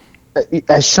that's,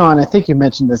 as Sean, I think you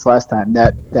mentioned this last time,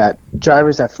 that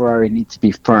drivers at Ferrari need to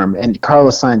be firm, and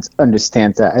Carlos Sainz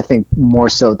understands that, I think, more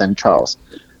so than Charles.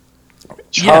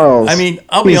 Charles, I mean,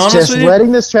 I'll be honest with you. Just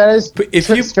letting the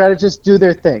strategists do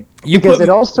their thing. Because it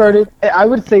all started, I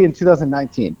would say, in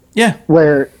 2019. Yeah.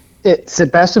 Where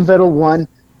Sebastian Vettel won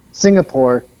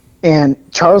Singapore, and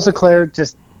Charles Leclerc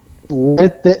just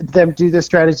let them do their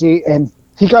strategy, and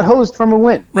he got hosed from a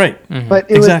win. Right. Mm-hmm. But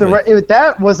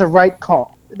that was a right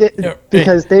call.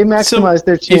 Because they maximized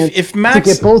their chance if Max,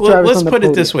 to get both drivers let's on the put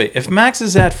podium. It this way. If Max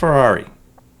is at Ferrari,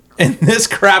 and this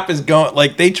crap is going,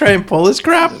 like they try and pull this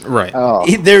crap, right?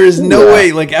 There is no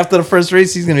way. Like after the first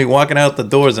race, he's going to be walking out the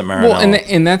doors at Maranello. Well,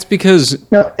 and that's because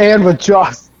and with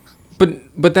Joss.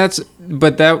 But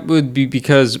that would be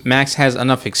because Max has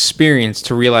enough experience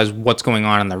to realize what's going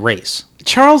on in the race.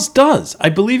 Charles does, I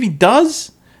believe he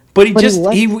does, but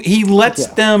he lets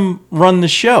them run the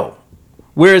show,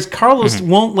 whereas Carlos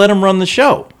won't let him run the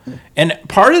show, and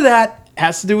part of that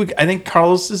has to do with, I think,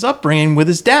 Carlos's upbringing with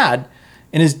his dad.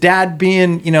 And his dad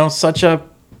being, such a,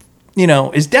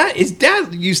 his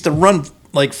dad used to run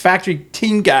like factory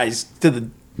team guys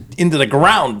into the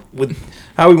ground with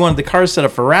how he wanted the car set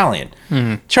up for rallying.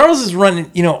 Mm-hmm. Charles is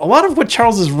running, a lot of what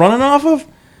Charles is running off of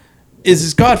is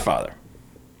his godfather.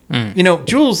 Mm.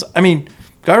 Jules, I mean,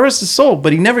 God rest his soul,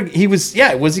 but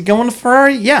was he going to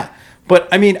Ferrari? Yeah. But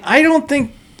I mean, I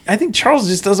think Charles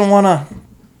just doesn't want to,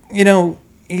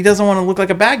 he doesn't want to look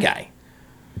like a bad guy.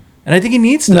 And I think he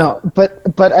needs to. No, but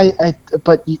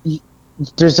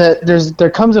there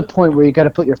comes a point where you got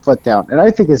to put your foot down, and I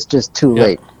think it's just too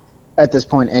late at this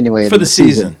point anyway for the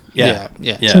season. Yeah,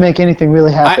 to make anything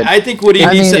really happen. I think what he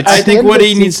needs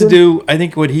to do. I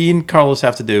think what he and Carlos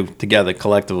have to do together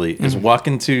collectively is walk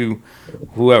into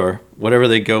whatever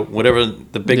they go, whatever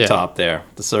the big top there,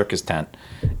 the circus tent,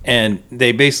 and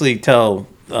they basically tell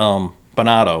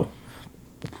Bonato,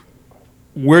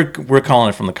 we're calling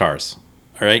it from the cars.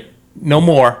 All right, no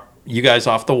more. You guys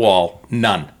off the wall.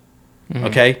 None. Mm-hmm.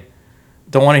 Okay,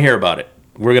 don't want to hear about it.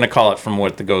 We're gonna call it from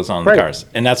what goes on in the cars,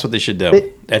 and that's what they should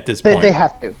do at this point. They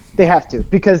have to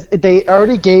because they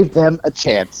already gave them a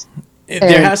chance.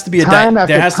 There has to be a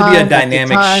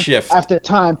dynamic shift. After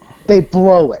time, they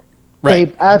blow it. Right.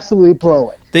 They absolutely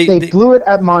blow it. They blew it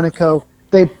at Monaco.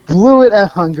 They blew it at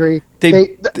Hungary. They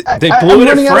blew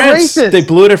it at France. They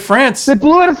blew it at France. They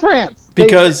blew it at France.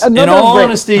 Because in all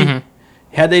honesty. Mm-hmm.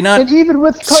 Had they not, and even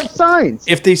with Sainz,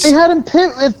 if they had him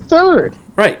pit at third,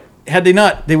 right? Had they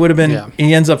not, they would have been. Yeah.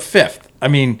 He ends up fifth. I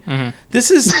mean,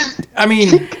 this is. I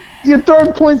mean, you're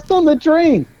throwing points down the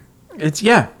drain. It's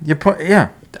I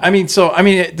mean,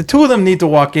 the two of them need to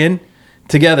walk in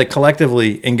together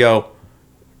collectively and go.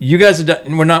 You guys are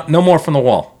done. We're not. No more from the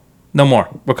wall. No more.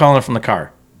 We're calling it from the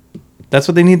car. That's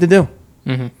what they need to do.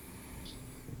 Mm-hmm.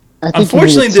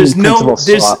 Unfortunately, here's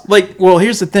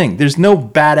the thing. There's no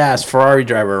badass Ferrari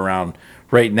driver around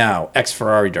right now,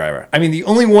 ex-Ferrari driver. I mean, the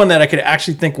only one that I could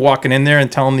actually think walking in there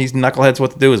and telling these knuckleheads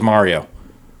what to do is Mario.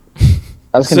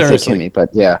 I was going to say Kimi, but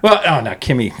yeah. Well, no,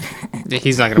 Kimi.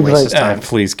 He's not going to waste his time.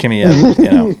 Please, Kimi.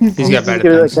 He's got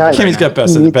better things. Kimi's got better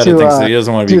things. So he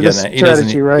doesn't want to be getting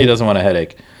it. He doesn't want a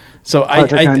headache. So I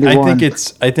think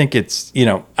it's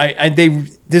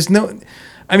there's no.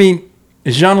 I mean,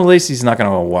 Jean Alesi's not going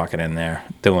to go walking in there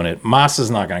doing it. Massa's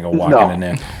not going to go walking in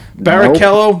there.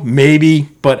 Barrichello, maybe,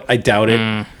 but I doubt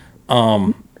it.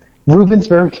 Rubens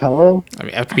Barrichello? I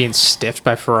mean, after being stiffed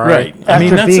by Ferrari. Right. I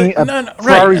mean, that's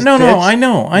right. No, I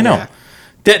know. Yeah.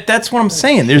 That's what I'm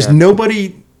saying. There's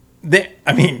nobody that,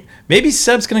 I mean, maybe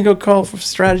Seb's going to go call for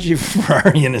strategy for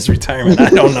Ferrari in his retirement.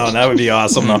 I don't know. That would be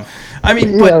awesome, though. I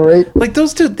mean, but like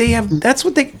those two, they have, that's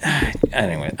what they,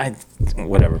 anyway,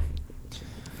 whatever.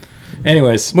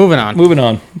 Anyways, moving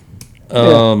on.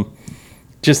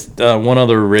 Just one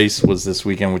other race was this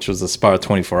weekend, which was the Spa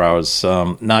 24 Hours.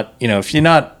 If you're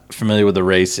not familiar with the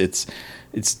race, it's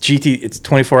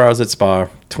 24 hours at Spa.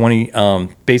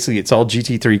 Basically, it's all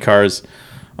GT3 cars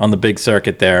on the big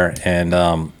circuit there, and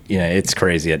it's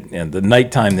crazy. And the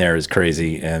nighttime there is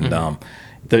crazy, and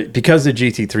because the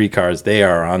GT3 cars, they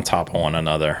are on top of one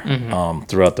another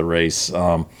throughout the race.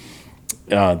 The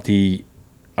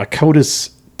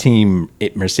Akotis team,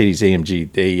 Mercedes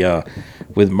AMG, they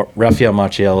with Rafael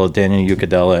Macchiello, Daniel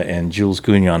Yucadella, and Jules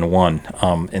Gounon won.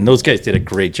 And those guys did a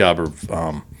great job of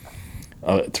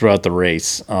throughout the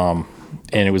race. And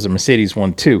it was a Mercedes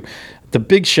one too. The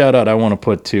big shout out I want to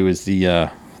put to is the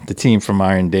team from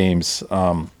Iron Dames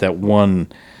that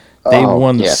won. They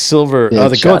won the silver.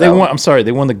 The gold. They won. I'm sorry.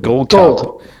 They won the gold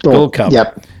cup. Gold cup.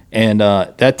 Yep. And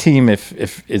that team,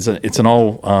 if it's an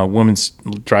all women's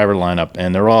driver lineup,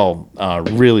 and they're all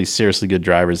really seriously good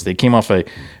drivers. They came off a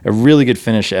really good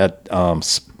finish at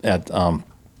Monza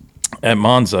in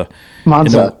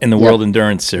the World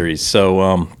Endurance Series.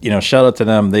 So shout out to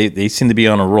them. They seem to be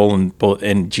on a roll in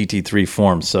GT3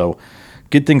 form. So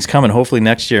good things coming. Hopefully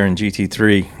next year in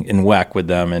GT3 in WEC with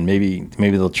them, and maybe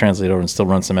they'll translate over and still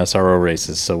run some SRO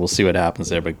races. So we'll see what happens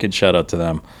there. But good shout out to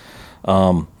them.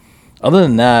 Other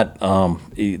than that,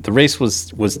 the race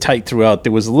was tight throughout.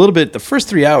 There was a little bit. The first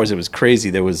 3 hours, it was crazy.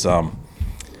 There was a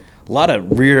lot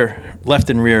of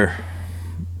left and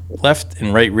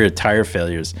right rear tire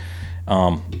failures,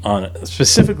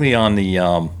 specifically on the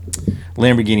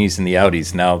Lamborghinis and the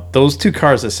Audis. Now, those two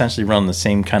cars essentially run the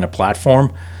same kind of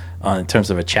platform in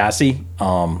terms of a chassis,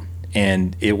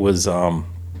 and it was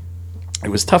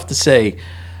tough to say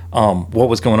what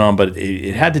was going on, but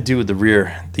it had to do with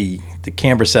the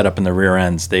camber setup in the rear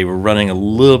ends. They were running a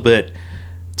little bit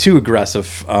too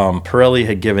aggressive. Pirelli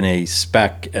had given a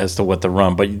spec as to what to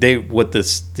run, but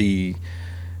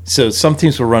so some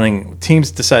teams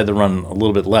decided to run a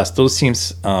little bit less. Those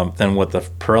teams than what the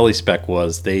Pirelli spec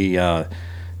was. They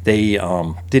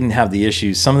didn't have the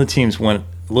issues. Some of the teams went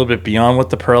a little bit beyond what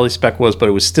the Pirelli spec was, but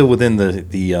it was still within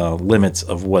the limits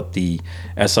of what the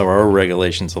SRO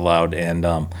regulations allowed. And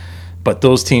but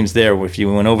those teams there, if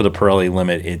you went over the Pirelli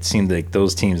limit, it seemed like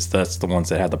those teams, that's the ones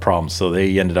that had the problems. So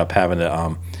they ended up having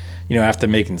to, after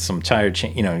making some tire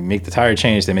make the tire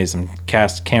change, they made some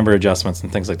camber adjustments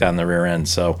and things like that in the rear end.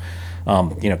 So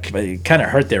it kind of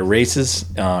hurt their races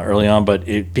early on, but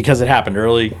because it happened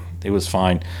early, it was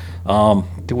fine.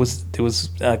 There was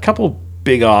a couple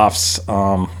big offs,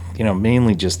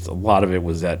 mainly just a lot of it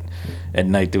was at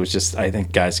night. There was just, I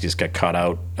think guys just got caught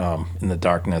out in the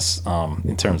darkness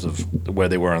in terms of where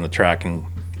they were on the track and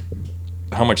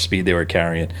how much speed they were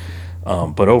carrying.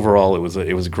 But overall, it was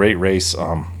a great race.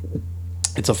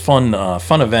 It's a fun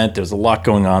event. There's a lot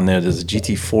going on there. There's a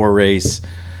GT4 race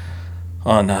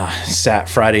on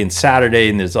Friday and Saturday,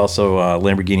 and there's also a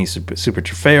Lamborghini Super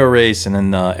Trofeo race, and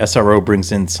then SRO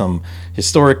brings in some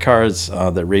historic cars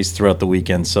that race throughout the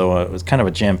weekend. So it was kind of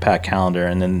a jam-packed calendar,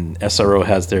 and then SRO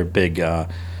has their big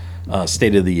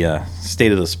state of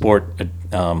the sport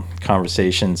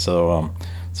conversation. So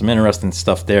some interesting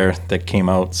stuff there that came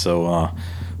out. So we'll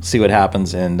see what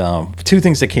happens. And two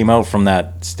things that came out from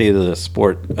that state of the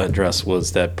sport address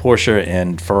was that Porsche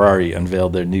and Ferrari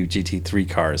unveiled their new GT3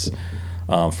 cars.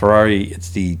 Ferrari,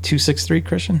 it's the 263,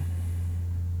 Christian?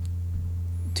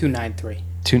 293.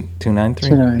 293?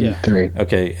 293. Yeah.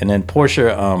 Okay, and then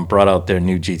Porsche brought out their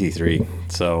new GT3.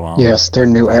 So yes, their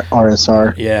new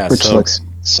RSR. Yeah, which looks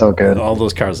so good. All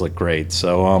those cars look great.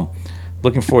 So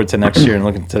looking forward to next year and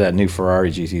looking to that new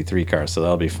Ferrari GT3 car. So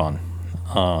that'll be fun.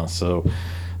 So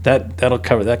that'll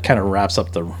cover. That kind of wraps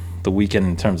up the weekend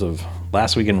in terms of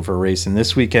last weekend for racing.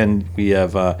 This weekend we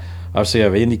have obviously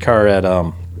have IndyCar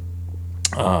at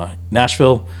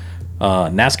Nashville.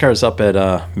 NASCAR is up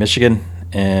at Michigan,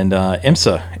 and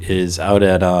IMSA is out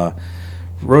at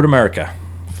Road America,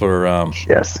 for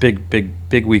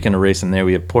big weekend of racing there.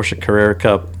 We have Porsche Carrera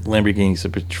Cup, Lamborghini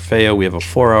Super Trofeo. We have a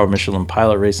 4-hour Michelin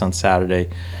Pilot race on Saturday,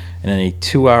 and then a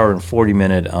 2-hour and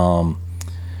 40-minute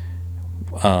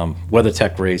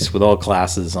WeatherTech race with all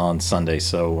classes on Sunday.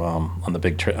 So on the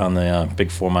big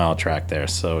 4-mile track there.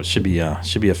 So it should be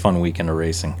a fun weekend of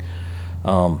racing.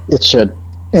 It should.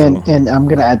 And I'm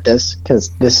gonna add this because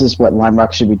this is what Lime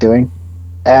Rock should be doing.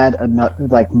 Add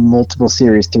multiple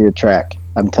series to your track.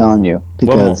 I'm telling you.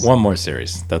 Because one more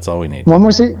series. That's all we need. One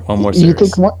more series. One more series. You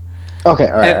think one? Okay.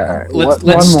 All right.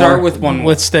 Let's start with one more.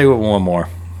 Let's stay with one more.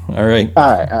 All right.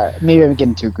 All right. Maybe I'm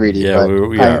getting too greedy. Yeah,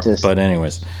 we are. But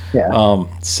anyways. Yeah.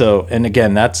 So, and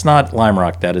again, that's not Lime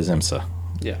Rock. That is IMSA.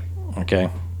 Yeah. Okay.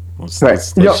 Let's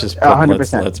just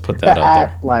 100%. Let's put that out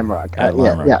there. Lime Rock. At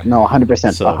Lime Rock. Yeah. No, 100%.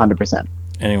 100%.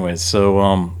 Anyways, so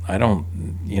I don't,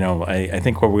 I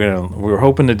think what we're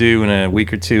hoping to do in a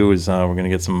week or two is we're gonna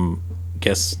get some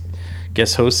guest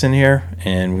hosts in here,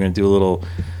 and we're gonna do a little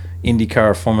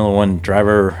IndyCar Formula One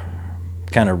driver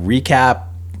kind of recap,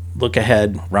 look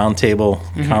ahead, roundtable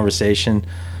conversation,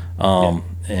 and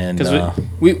because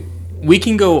we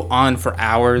can go on for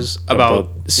hours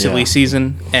about silly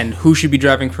season and who should be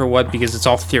driving for what, because it's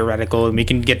all theoretical, and we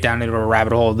can get down into a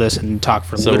rabbit hole of this and talk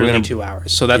for literally 2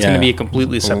 hours. So that's going to be a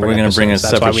completely separate. We're going to bring a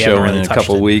separate show in a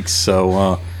couple of weeks.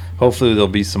 So hopefully there'll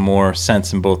be some more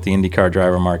sense in both the IndyCar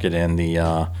driver market and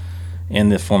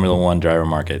the Formula One driver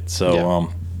market.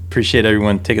 So appreciate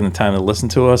everyone taking the time to listen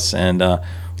to us, and we'll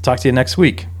talk to you next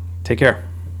week. Take care.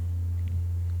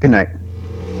 Good night.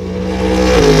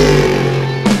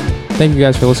 Thank you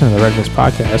guys for listening to the Red Mist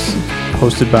Podcast,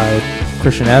 hosted by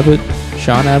Christian Abbott,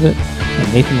 Sean Abbott,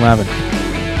 and Nathan Lavin.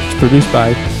 It's produced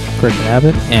by Christian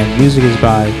Abbott, and music is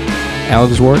by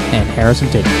Alex Wart and Harrison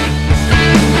Tate.